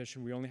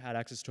competition, we only had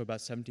access to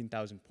about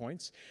 17,000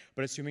 points,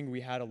 but assuming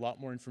we had a lot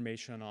more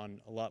information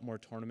on a lot more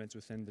tournaments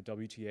within the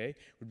WTA,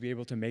 we'd be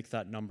able to make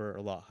that number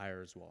a lot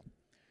higher as well.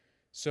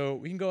 So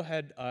we can go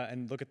ahead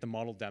and look at the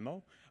model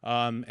demo.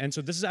 And so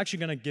this is actually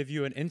going to give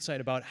you an insight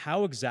about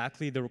how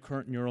exactly the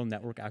recurrent neural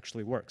network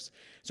actually works.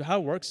 So how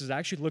it works is it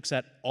actually looks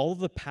at all of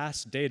the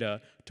past data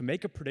to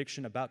make a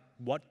prediction about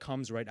what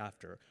comes right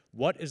after.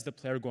 What is the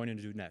player going to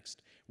do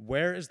next?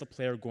 Where is the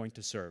player going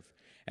to serve?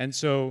 And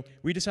so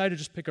we decided to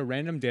just pick a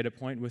random data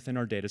point within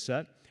our data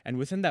set. And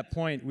within that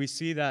point, we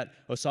see that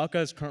Osaka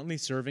is currently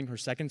serving her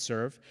second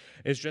serve.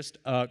 It's just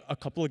a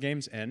couple of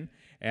games in.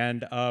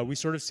 And we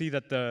sort of see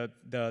that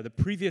the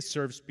previous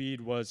serve speed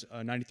was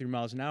 93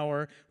 miles an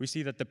hour. We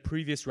see that the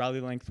previous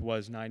rally length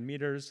was 9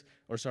 meters,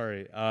 or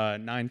sorry,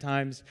 9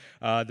 times.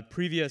 The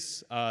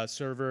previous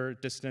server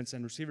distance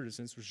and receiver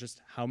distance was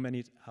just how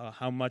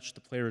much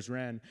the players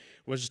ran,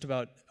 was just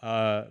about,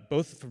 for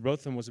both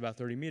of them was about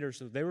 30 meters,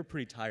 so they were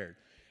pretty tired.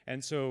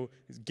 And so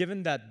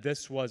given that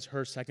this was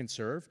her second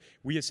serve,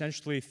 we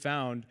essentially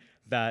found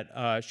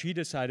that she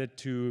decided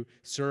to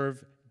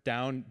serve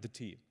down the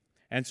tee.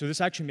 And so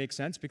this actually makes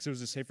sense because it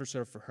was a safer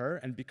serve for her,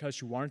 and because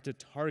she wanted to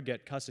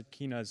target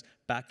Kasatkina's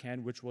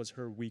backhand, which was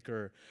her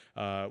weaker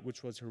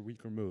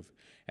move.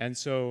 And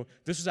so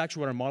this was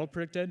actually what our model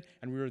predicted,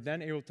 and we were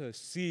then able to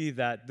see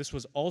that this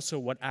was also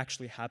what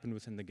actually happened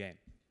within the game.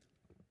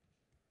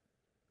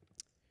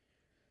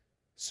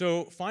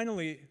 So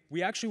finally,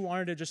 we actually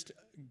wanted to just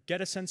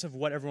get a sense of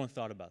what everyone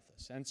thought about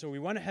this. And so we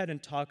went ahead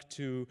and talked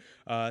to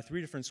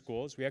 3 different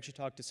schools. We actually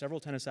talked to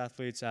several tennis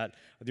athletes at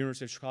the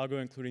University of Chicago,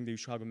 including the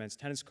Chicago men's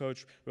tennis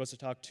coach. We also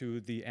talked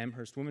to the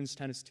Amherst women's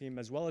tennis team,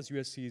 as well as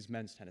USC's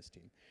men's tennis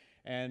team.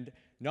 And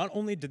not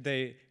only did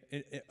they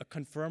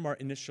confirm our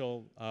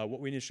initial,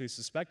 what we initially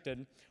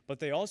suspected, but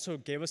they also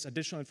gave us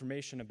additional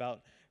information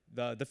about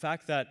the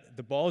fact that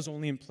the ball is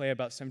only in play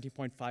about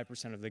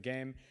 17.5% of the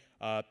game.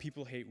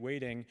 People hate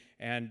waiting,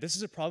 and this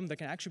is a problem that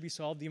can actually be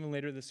solved even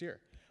later this year.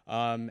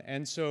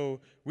 And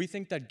so we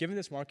think that given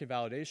this market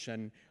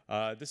validation,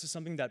 this is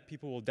something that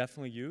people will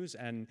definitely use,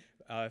 and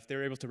if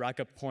they're able to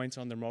rack up points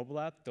on their mobile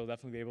app, they'll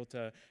definitely be able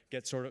to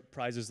get sort of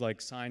prizes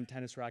like signed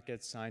tennis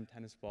rackets, signed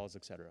tennis balls,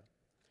 etc.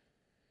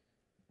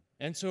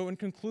 And so in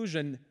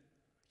conclusion,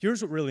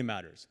 here's what really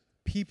matters.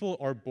 People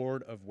are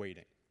bored of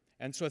waiting.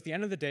 And so at the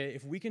end of the day,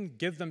 if we can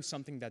give them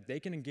something that they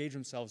can engage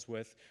themselves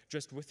with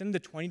just within the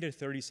 20 to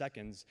 30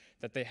 seconds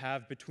that they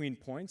have between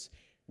points,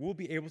 we'll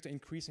be able to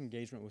increase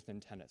engagement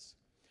within tennis.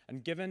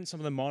 And given some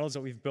of the models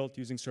that we've built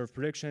using serve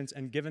predictions,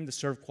 and given the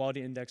serve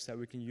quality index that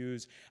we can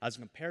use as a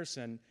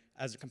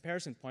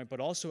comparison point,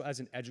 but also as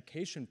an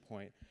education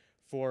point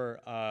for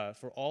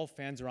all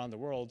fans around the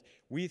world,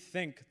 we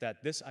think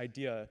that this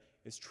idea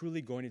is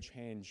truly going to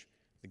change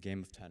the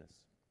game of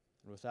tennis.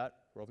 And with that,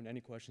 we're open to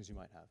any questions you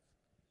might have.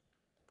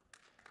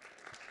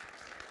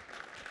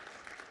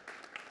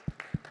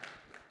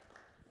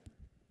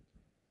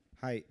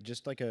 Hi,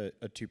 just like a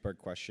 2-part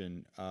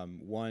question.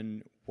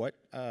 One, what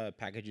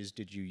packages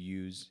did you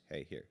use?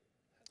 Hey, here.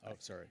 Oh,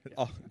 sorry.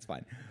 Oh, it's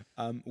fine.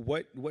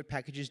 What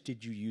packages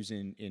did you use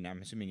in?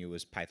 I'm assuming it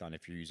was Python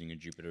if you're using a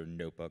Jupyter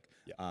notebook.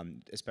 Yeah.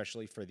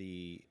 Especially for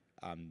the,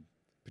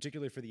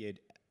 particularly for the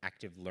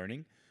active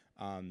learning.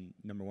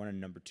 Number 1 and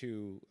number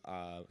 2,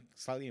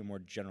 slightly a more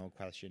general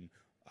question.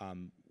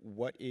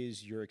 What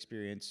is your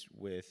experience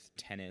with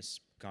tennis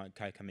kind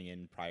of coming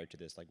in prior to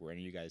this? Like, were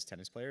any of you guys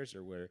tennis players,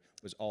 or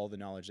was all the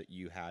knowledge that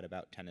you had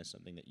about tennis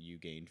something that you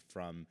gained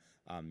from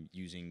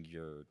using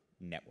your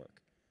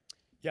network?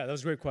 Yeah, that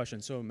was a great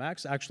question. So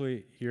Max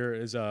actually here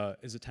is a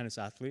tennis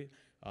athlete.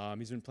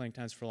 He's been playing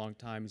tennis for a long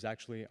time. He's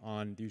actually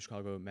on the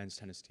Chicago men's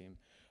tennis team.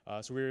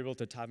 So we were able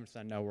to tap into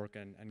that network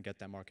and get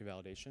that market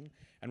validation.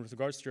 And with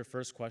regards to your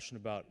first question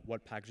about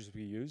what packages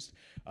we used,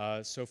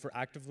 so for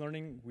active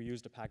learning, we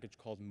used a package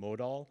called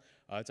Modal.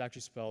 It's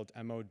actually spelled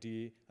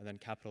M-O-D and then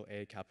capital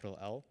A, capital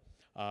L.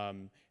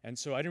 And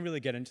so I didn't really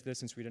get into this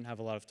since we didn't have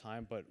a lot of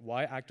time, but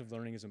why active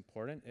learning is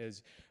important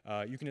is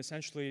you can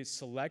essentially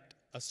select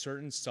a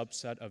certain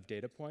subset of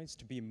data points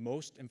to be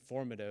most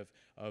informative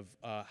of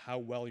how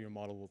well your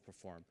model will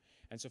perform.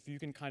 And so if you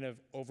can kind of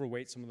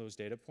overweight some of those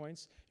data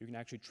points, you can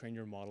actually train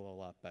your model a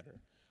lot better.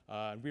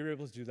 And we were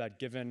able to do that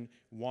given,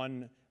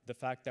 one, the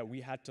fact that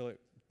we had to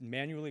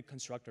manually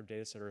construct our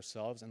data set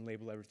ourselves and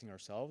label everything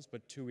ourselves,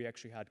 but two, we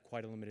actually had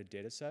quite a limited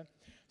data set.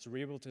 So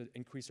we're able to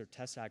increase our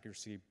test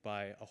accuracy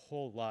by a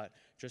whole lot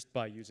just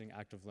by using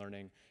active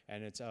learning.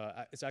 And it's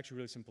actually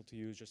really simple to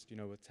use, just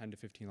with 10 to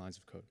 15 lines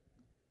of code.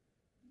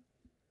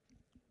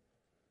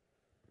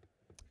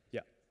 Yeah.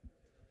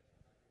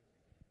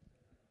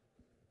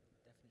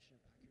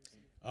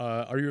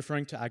 Are you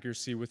referring to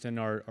accuracy within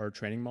our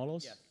training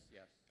models? Yes,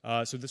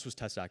 yes. So this was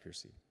test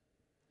accuracy.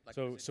 Like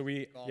so we,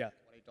 recall, yeah.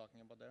 What are you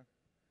talking about there?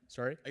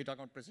 Sorry? Are you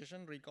talking about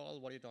precision recall?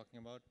 What are you talking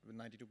about with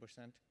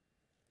 92%?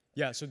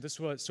 Yeah,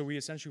 so we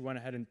essentially went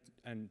ahead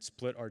and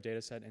split our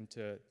data set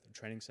into a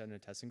training set and a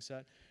testing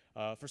set.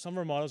 For some of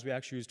our models, we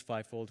actually used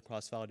five-fold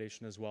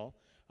cross-validation as well.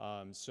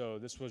 So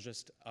this was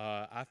just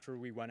after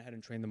we went ahead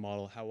and trained the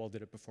model, how well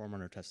did it perform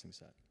on our testing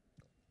set?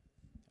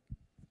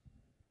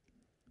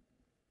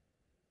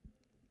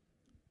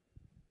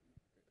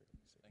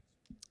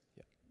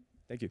 Yeah.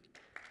 Thank you.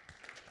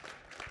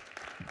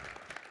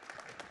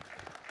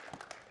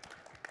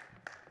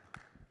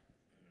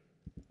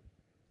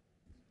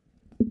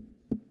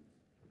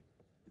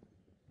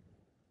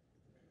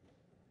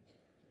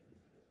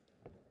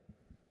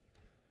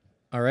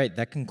 All right,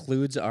 that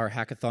concludes our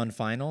hackathon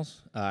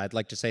finals. I'd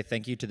like to say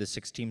thank you to the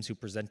 6 teams who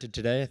presented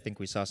today. I think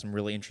we saw some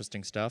really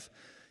interesting stuff.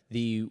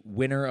 The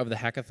winner of the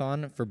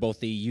hackathon for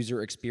both the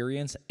user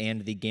experience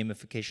and the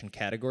gamification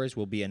categories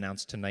will be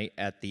announced tonight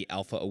at the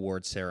Alpha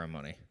Awards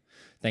ceremony.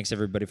 Thanks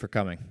everybody for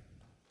coming.